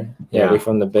 1 year. Yeah. Yeah, we're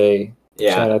from the Bay.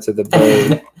 yeah. Shout out to the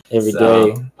Bay every So,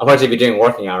 day. Unfortunately, be doing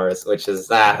working hours, which is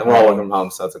we're all working from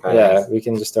home, so it's okay. Yeah, we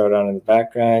can just throw it on in the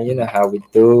background. You know how we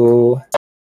do.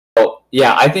 So,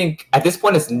 yeah, I think at this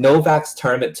point it's Novak's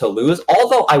tournament to lose.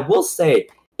 Although I will say,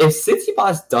 if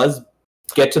Tsitsipas does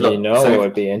get to the It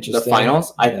would be the interesting.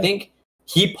 finals, I Yeah. think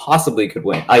he possibly could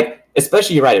win. Like,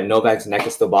 especially you're right, if Novak's neck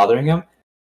is still bothering him.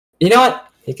 You know what?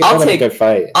 He could I'll put up a take- good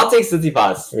fight. I'll take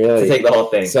Tsitsipas Really? to take the whole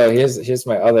thing. So here's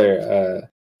my other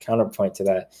counterpoint to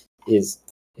that is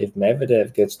if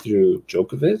Medvedev gets through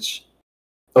Djokovic,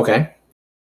 Okay,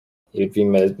 it'd be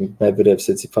Medvedev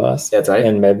Tsitsipas. that's right.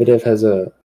 And Medvedev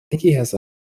I think he has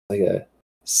a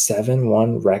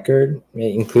 7-1 record,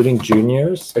 including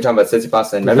juniors. We're talking about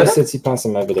Tsitsipas and Medvedev, Medvedev. Tsitsipas,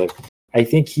 and Medvedev. I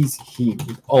think he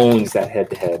owns that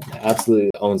head-to-head.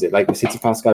 Absolutely owns it. Like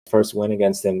Tsitsipas got his first win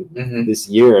against him Mm-hmm. this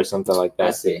year or something like I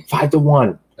that. see.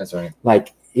 5-1. That's right.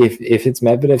 Like if it's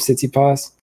Medvedev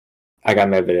Tsitsipas, I got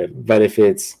Medvedev. But if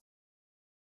it's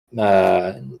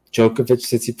Djokovic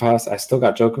Tsitsipas, I still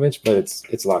got Djokovic, but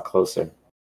it's a lot closer.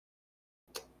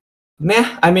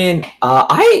 Meh. I mean,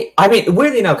 I mean,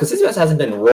 weirdly enough, because Tsitsipas hasn't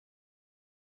been,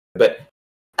 but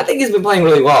I think he's been playing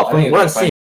really well. I From think what he's I've seen.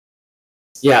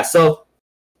 Yeah. So,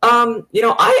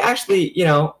 I actually,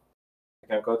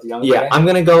 Gonna go with the young yeah, guy? I'm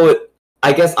gonna go with.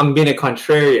 I guess I'm being a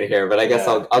contrarian here, but I guess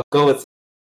Yeah. I'll go with.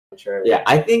 Sure. Yeah,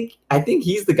 I think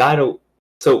he's the guy to.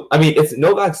 So I mean, it's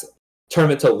Novak's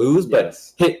tournament to lose, but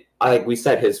Yes. like we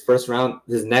said, his first round,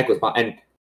 his neck was, and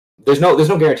there's no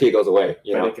guarantee it goes away.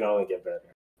 You But know, it can only get better.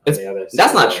 It's- On the other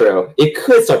that's side. not true. It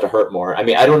could start to hurt more. I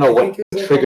mean, I don't know I what think it's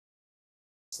trigger.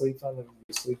 sleep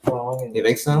wrong and You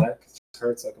think so? your neck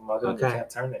hurts like a mother and you Okay. can't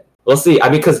turn it. We'll see. I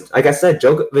mean, because like I said,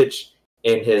 Djokovic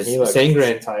in his He looks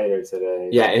Sangren, tighter today.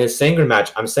 yeah, in his Sangren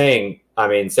match,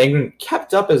 Sangren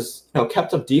kept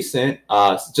up decent.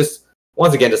 Just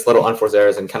once again, just little unforced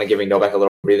errors and kind of giving Novak a little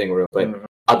breathing room. But Mhm.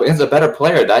 against a better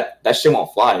player, that shit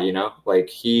won't fly. Like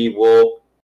he will.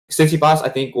 Tsitsipas, I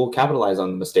think, will capitalize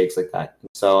on mistakes like that.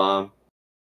 So,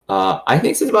 I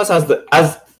think Tsitsipas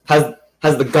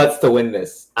has the guts to win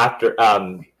this. After, I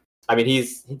mean, He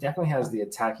definitely has the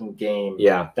attacking game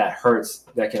yeah. that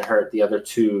can hurt the other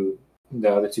two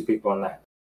people on that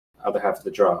other half of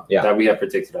the draw. Yeah. That we have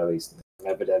predicted at least.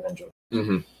 Medvedev and Djokovic.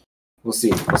 Mm-hmm. We'll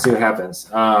see. We'll see what happens.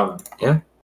 Yeah.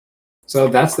 So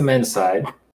that's the men's side.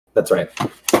 That's right.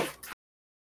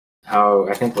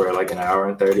 I think we're like an hour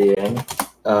and 30 in.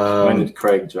 When did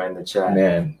Craig join the chat?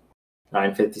 Man,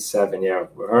 9:57. Yeah,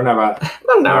 we're about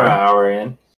about an an hour. hour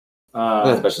in.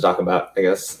 Not much to talk about, I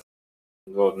guess.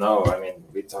 Well, no, I mean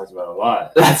we talked about a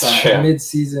lot. That's It's true.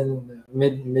 Mid-season,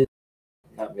 midweek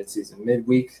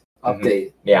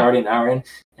update. Yeah. Already an hour in,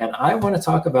 and I want to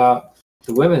talk about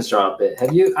the women's draw a bit.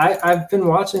 Have you? I've been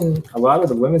watching a lot of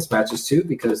the women's matches too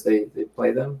because they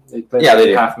play them. They play Yeah, they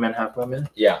do. half men, half women.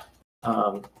 Yeah.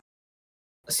 Um,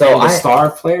 So and the star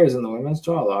players in the women's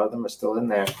draw, a lot of them are still in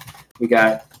there. We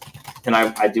got, and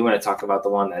I do want to talk about the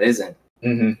one that isn't,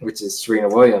 Mhm. which is Serena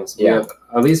Williams. We Yeah. have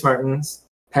Elise Mertens,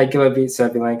 Pegula beat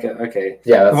Sabalenka. Okay.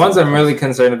 Yeah. The ones I'm really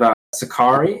concerned about,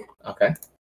 Sakari, Okay.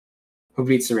 who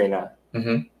beat Serena,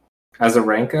 Mhm.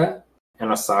 Azarenka,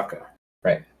 and Osaka.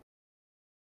 Right.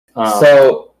 Um,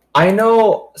 So I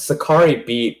know Sakari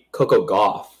beat Coco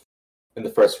Gauff in the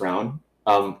first round.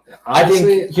 I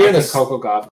think here in this- Coco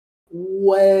Gauff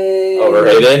way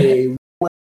Overrated?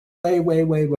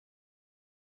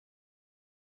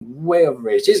 way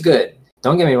overrated. She's good.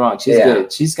 Don't get me wrong. She's Yeah.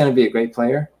 good. She's gonna be a great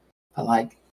player. But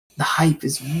like the hype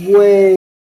is way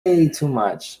too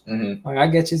much. Mhm. Like I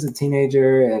get she's a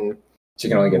teenager and She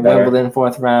can only get better. Wimbledon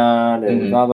 4th round and Mhm.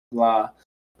 blah blah blah.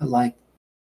 But like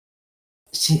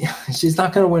she's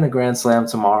not gonna win a Grand Slam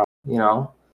tomorrow. You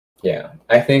know, Yeah,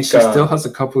 I think she still has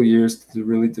a couple years to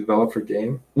really develop her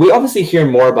game. we obviously hear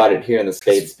more about it here in the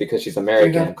States because she's They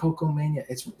American. got Coco Mania.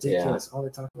 It's ridiculous. All they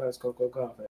talk about is Coco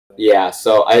Gauff. Yeah,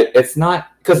 so it's not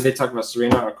Because because they talk about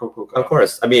Serena or Coco Gauff. of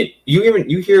course. I mean, you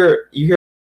hear.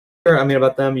 I mean,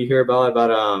 about them. You hear about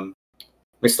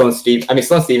Sloane Stevens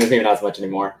maybe not as much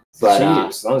anymore.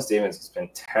 But Sloane Stevens has been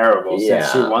terrible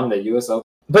since she won the U.S. Open.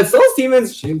 But Sloane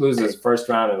Stevens, she loses first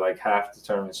round in like half the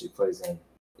tournament she plays in.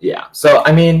 Yeah. So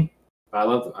I mean, I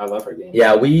love her game.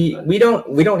 Yeah, we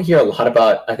don't hear a lot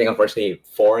about, I think, unfortunately,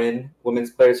 foreign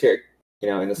women's players here,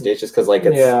 in the States, just because like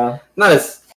it's not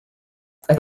as.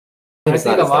 I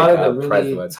think a lot of the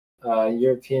really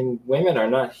European women are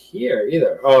not here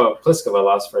either. Oh, Pliskova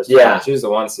lost first round. She was the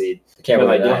 1 seed. You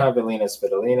don't have Elena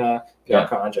Svitolina.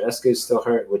 Bianca Andreescu is still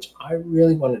hurt, which I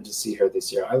really wanted to see her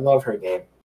this year. I love her game.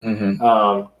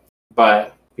 Mm-hmm.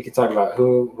 But we can talk about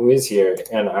who is here,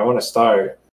 and I want to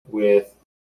start with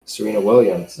Serena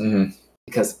Williams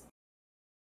because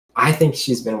I think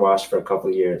she's been watched for a couple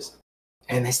of years,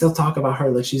 and they still talk about her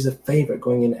like she's a favorite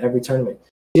going into every tournament.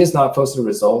 She has not posted a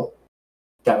result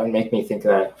that would make me think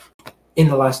that in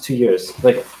the last 2 years.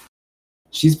 Like,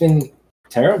 she's been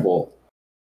terrible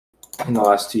in the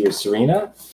last 2 years.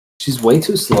 Serena, she's way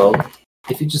too slow.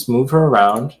 If you just move her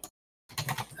around,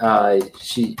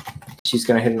 she's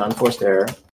going to hit an unforced error.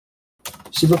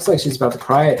 She looks like she's about to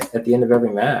cry at the end of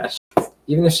every match.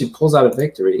 Even if she pulls out a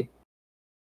victory,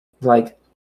 like,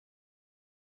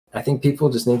 I think people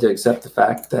just need to accept the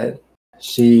fact that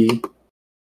she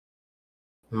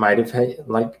might have had,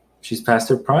 like, she's past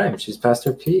her prime. She's past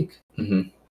her peak. Mm-hmm.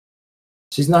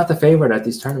 She's not the favorite at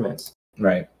these tournaments.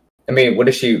 Right. I mean, what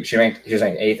is she ranked? She was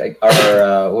ranked 8th,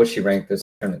 or what was she ranked this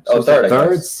tournament? Oh,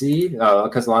 third seed?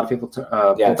 Because a lot of people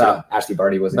pulled out. Ashley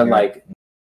Barty wasn't But, here. like,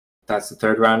 that's the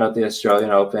third round of the Australian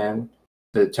Open.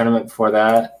 The tournament before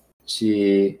that,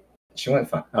 she went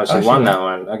fine. Oh, she won that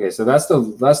one. Okay, so that's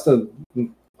the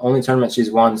only tournament she's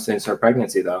won since her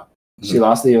pregnancy, though. Mm-hmm. She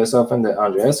lost the U.S. Open to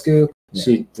Andreescu. Yeah.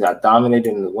 She got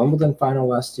dominated in the Wimbledon final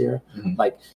last year. Mm-hmm.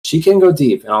 Like, she can go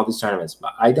deep in all these tournaments,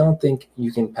 but I don't think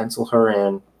you can pencil her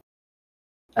in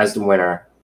as the winner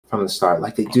from the start,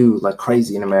 like they do like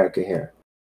crazy in America here.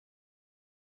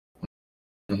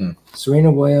 Mm-hmm.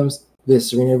 Serena Williams,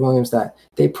 that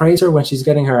they praise her when she's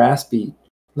getting her ass beat.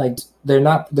 Like, they're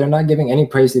not giving any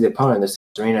praise to the opponent. This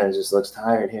Serena just looks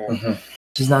tired here. Mm-hmm.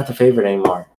 She's not the favorite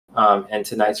anymore. And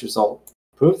tonight's result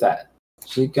proved that.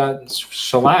 She got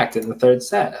shellacked in the third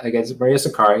set against Maria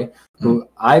Sakkari, who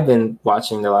I've been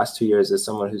watching the last 2 years as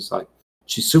someone who's like,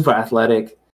 she's super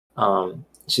athletic.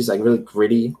 She's like really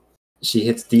gritty. She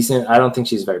hits decent. I don't think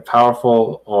she's very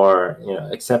powerful or,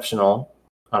 exceptional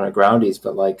on her groundies,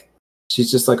 but like,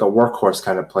 she's just like a workhorse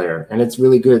kind of player. And it's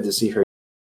really good to see her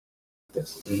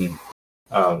this. Mm-hmm.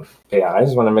 But yeah, I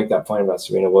just want to make that point about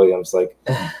Serena Williams. Like,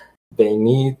 they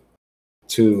need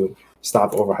to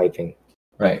stop overhyping.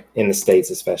 Right. In the States,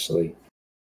 especially.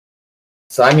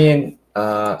 So, I mean,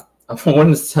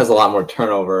 women's has a lot more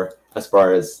turnover as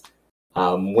far as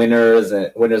winners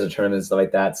of tournaments and stuff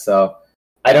like that. So,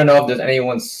 I don't know if there's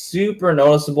anyone super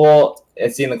noticeable.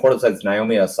 It's in the quarter besides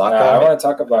Naomi Osaka. I want to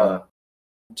talk about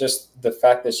just the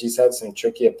fact that she's had some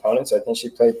tricky opponents. I think she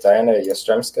played Diana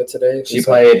Yastremska today. She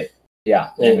played,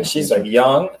 and she's like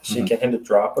young. She can hit a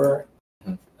dropper.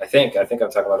 Mm-hmm. I think I'm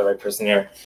talking about the right person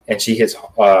here. And she hits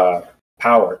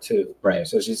power too, right?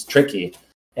 So she's tricky,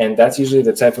 and that's usually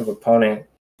the type of opponent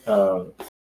that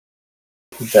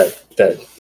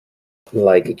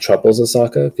like troubles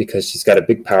Osaka because she's got a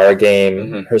big power game.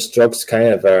 Mm-hmm. Her strokes kind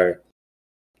of are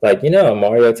like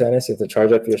Mario Tennis. You have to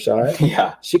charge up your shot.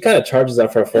 Yeah, she kind of charges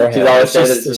up her forehand. She's always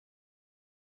just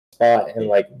spot and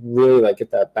like really like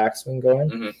get that backswing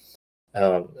going.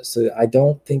 Mm-hmm. So I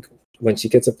don't think when she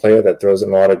gets a player that throws in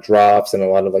a lot of drops and a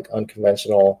lot of like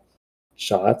unconventional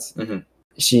shots,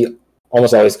 she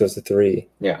almost always goes to 3.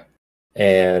 Yeah.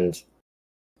 And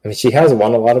I mean, she has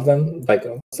won a lot of them. Like,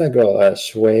 what's that girl?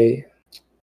 Shui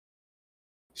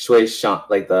Shan,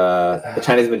 like the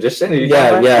Chinese magician?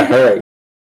 Yeah, her.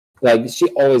 Like, she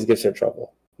always gives her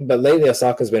trouble. But lately,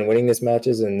 Osaka's been winning these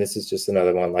matches, and this is just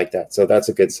another one like that. So that's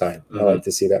a good sign. Mm-hmm. I like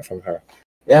to see that from her.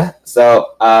 Yeah.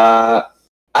 So, I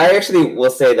actually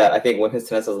will say that I think women's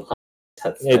tennis has a lot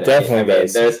of it definitely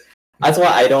does. That's why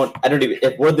I don't even,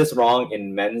 if we're this wrong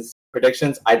in men's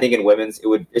predictions, I think in women's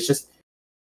it's just.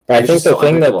 I think the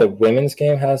thing that the women's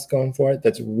game has going for it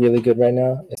that's really good right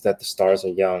now is that the stars are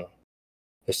young.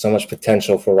 There's so much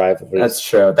potential for rivalries. That's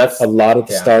true. That's a lot of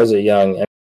the stars are young. And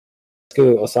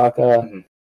Osaka,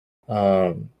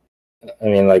 I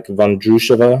mean, like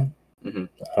Vondrushova. Mm-hmm.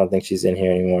 I don't think she's in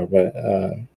here anymore, but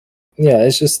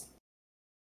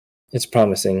it's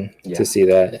promising to see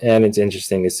that, and it's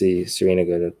interesting to see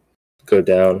Serena go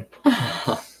down.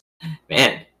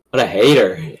 Man, what a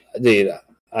hater, dude!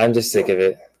 I'm just sick of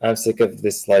it. I'm sick of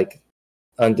this like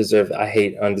undeserved. I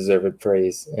hate undeserved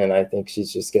praise, and I think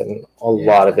she's just getting a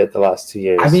lot of it the last 2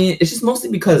 years. I mean, it's just mostly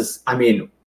because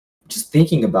just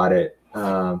thinking about it,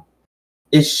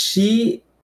 is she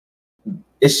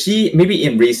maybe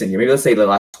in recent years, maybe let's say the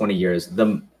last 20 years,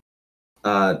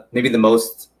 maybe the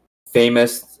most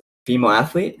famous female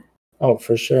athlete? Oh,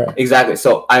 for sure. Exactly.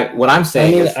 So what I'm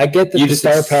saying is, I get that you the just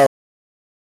star power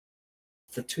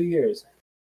for 2 years.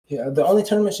 Yeah, the only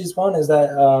tournament she's won is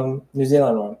that New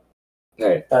Zealand one.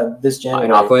 Right. This January.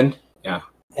 In Auckland.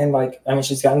 And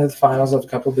she's gotten to the finals of a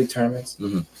couple of big tournaments.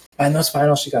 Mhm. But in those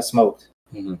finals, she got smoked.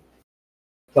 Mhm.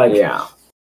 Yeah.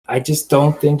 I just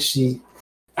don't think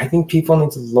I think people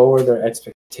need to lower their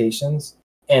expectations,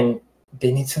 and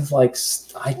they need to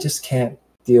I just can't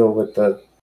deal with the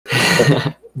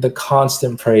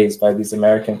constant praise by these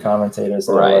American commentators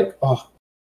that are like, oh,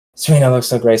 Serena looks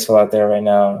so graceful out there right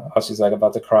now. Oh, she's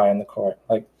about to cry in the court.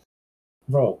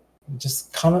 Bro,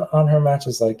 just comment on her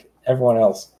matches like everyone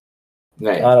else.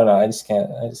 Right. I don't know. I just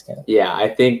can't. Yeah, I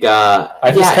think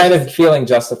I just kind of feeling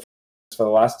justified. For the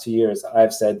last 2 years,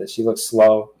 I've said that she looks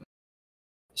slow.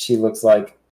 She looks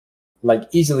like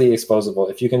easily exposable.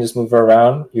 If you can just move her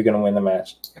around, you're gonna win the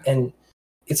match. And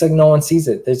it's no one sees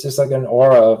it. There's just an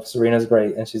aura of Serena's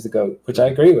great and she's the GOAT, which I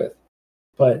agree with.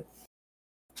 But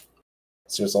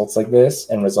it's results like this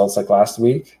and results like last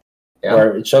week,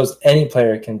 where it shows any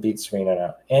player can beat Serena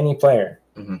now. Any player.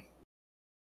 Mm-hmm.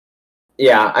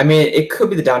 Yeah, I mean, it could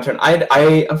be the downturn.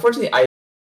 I unfortunately, I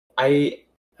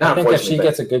think if she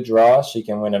gets a good draw, she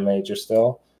can win a major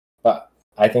still. But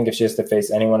I think if she has to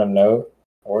face anyone of note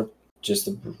or just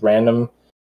a random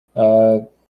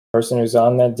person who's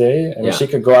on that day, she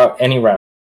could go out any round,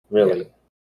 really.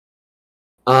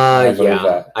 I believe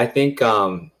that. I think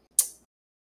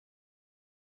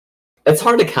it's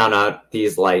hard to count out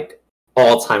these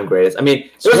all-time greatest. I mean,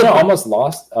 Serena almost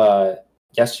lost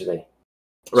yesterday.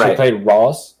 She played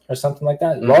Ross or something like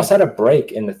that. Ross had a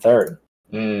break in the third.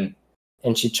 And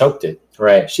she choked it.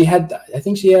 Right. She was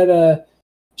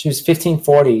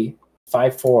 15-40,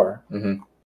 5-4.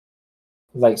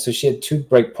 Mm-hmm. So she had 2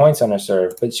 break points on her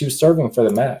serve, but she was serving for the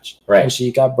match. Right. And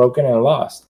she got broken and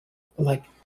lost.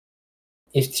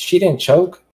 If she didn't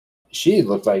choke, she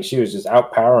looked like she was just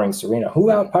outpowering Serena. Who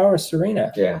outpowers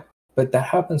Serena? Yeah. But that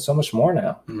happens so much more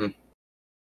now. Mm-hmm.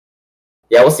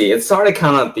 Yeah, we'll see. It's hard to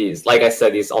count out these. Like I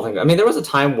said, these all things. I mean, there was a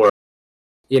time where,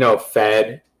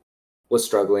 Fed was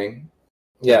struggling.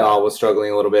 Nadal was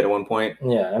struggling a little bit at one point.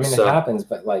 Yeah, I mean, it happens,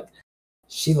 but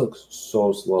she looks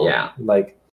so slow. Yeah.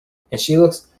 And she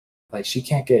looks like she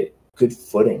can't get good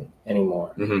footing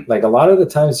anymore. Mm-hmm. A lot of the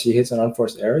times she hits an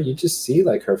unforced error, you just see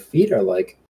her feet are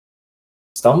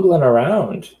stumbling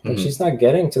around. Mm-hmm. She's not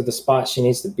getting to the spot she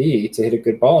needs to be to hit a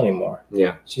good ball anymore.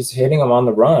 Yeah. She's hitting them on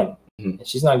the run. Mm-hmm. And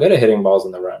she's not good at hitting balls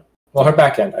on the run. Well, her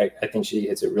backhand, I think she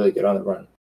hits it really good on the run.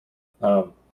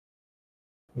 But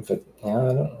yeah,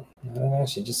 I don't know.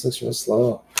 She just looks real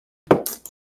slow.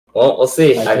 Well, we'll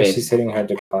see. I think she's hitting her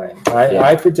decline.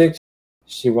 I predict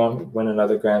she won't win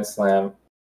another Grand Slam.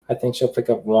 I think she'll pick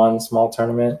up one small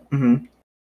tournament here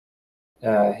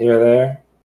or there,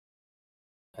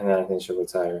 and then I think she'll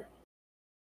retire.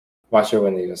 Watch her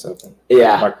win the U.S. Open.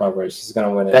 Yeah. Mark my words. She's going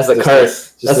to win it. That's a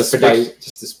curse. Just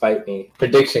to spite me.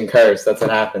 Prediction curse. That's what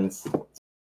happens.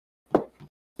 All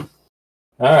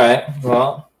right.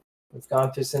 Well, we've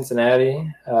gone through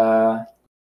Cincinnati. Is there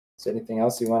anything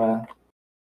else you want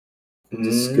to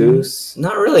discuss?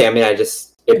 Not really. I mean,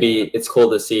 it's cool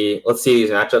to see. Let's see these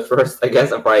matchups first, I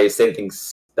guess. I'll probably say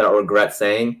things that I'll regret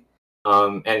saying.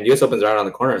 And U.S. Open's right around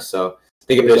the corner, so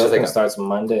think of it as just starts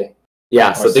Monday.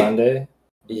 Yeah. Or Sunday.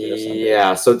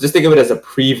 Yeah, so just think of it as a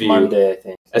preview. Monday, I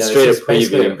think. Straight up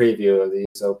preview. A preview of the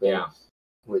US Open. Yeah.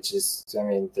 Which is,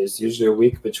 there's usually a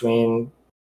week between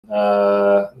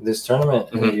this tournament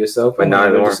and the US Open. But not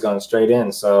anymore. We're just going straight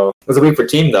in. So it's a week for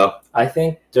team, though. I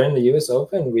think during the US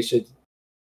Open, we should.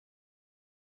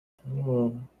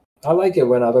 I like it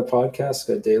when other podcasts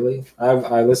go daily.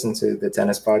 I listen to the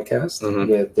tennis podcast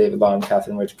with David Law and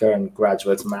Catherine Whitaker and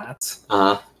graduates Matt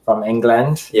from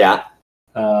England. Yeah.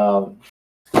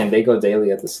 And they go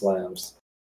daily at the slams.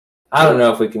 I don't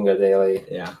know if we can go daily.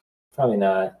 Yeah. Probably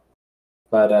not.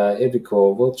 But it'd be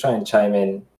cool. We'll try and chime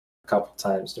in a couple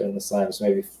times during the slams.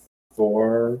 Maybe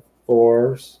four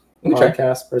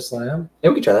podcasts per slam.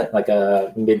 Yeah, we can try that. Like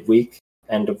a midweek,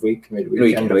 end of week.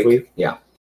 Yeah.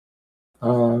 Do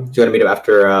you want to meet up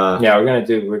after? Yeah, we're gonna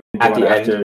do one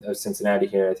after Cincinnati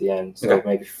here at the end. So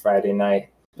maybe Friday night.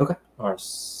 Okay. Or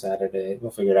Saturday.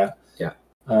 We'll figure it out. Yeah.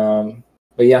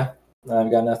 But yeah,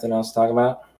 I've got nothing else to talk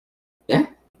about. Yeah,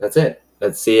 that's it.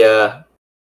 Let's see.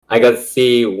 I got to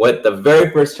see what the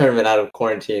very first tournament out of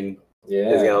quarantine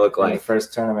is gonna look like. The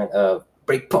first tournament of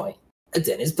Breakpoint, a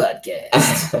tennis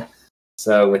podcast.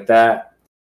 So with that,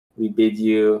 we bid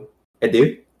you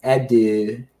adieu. Ed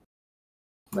did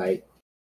like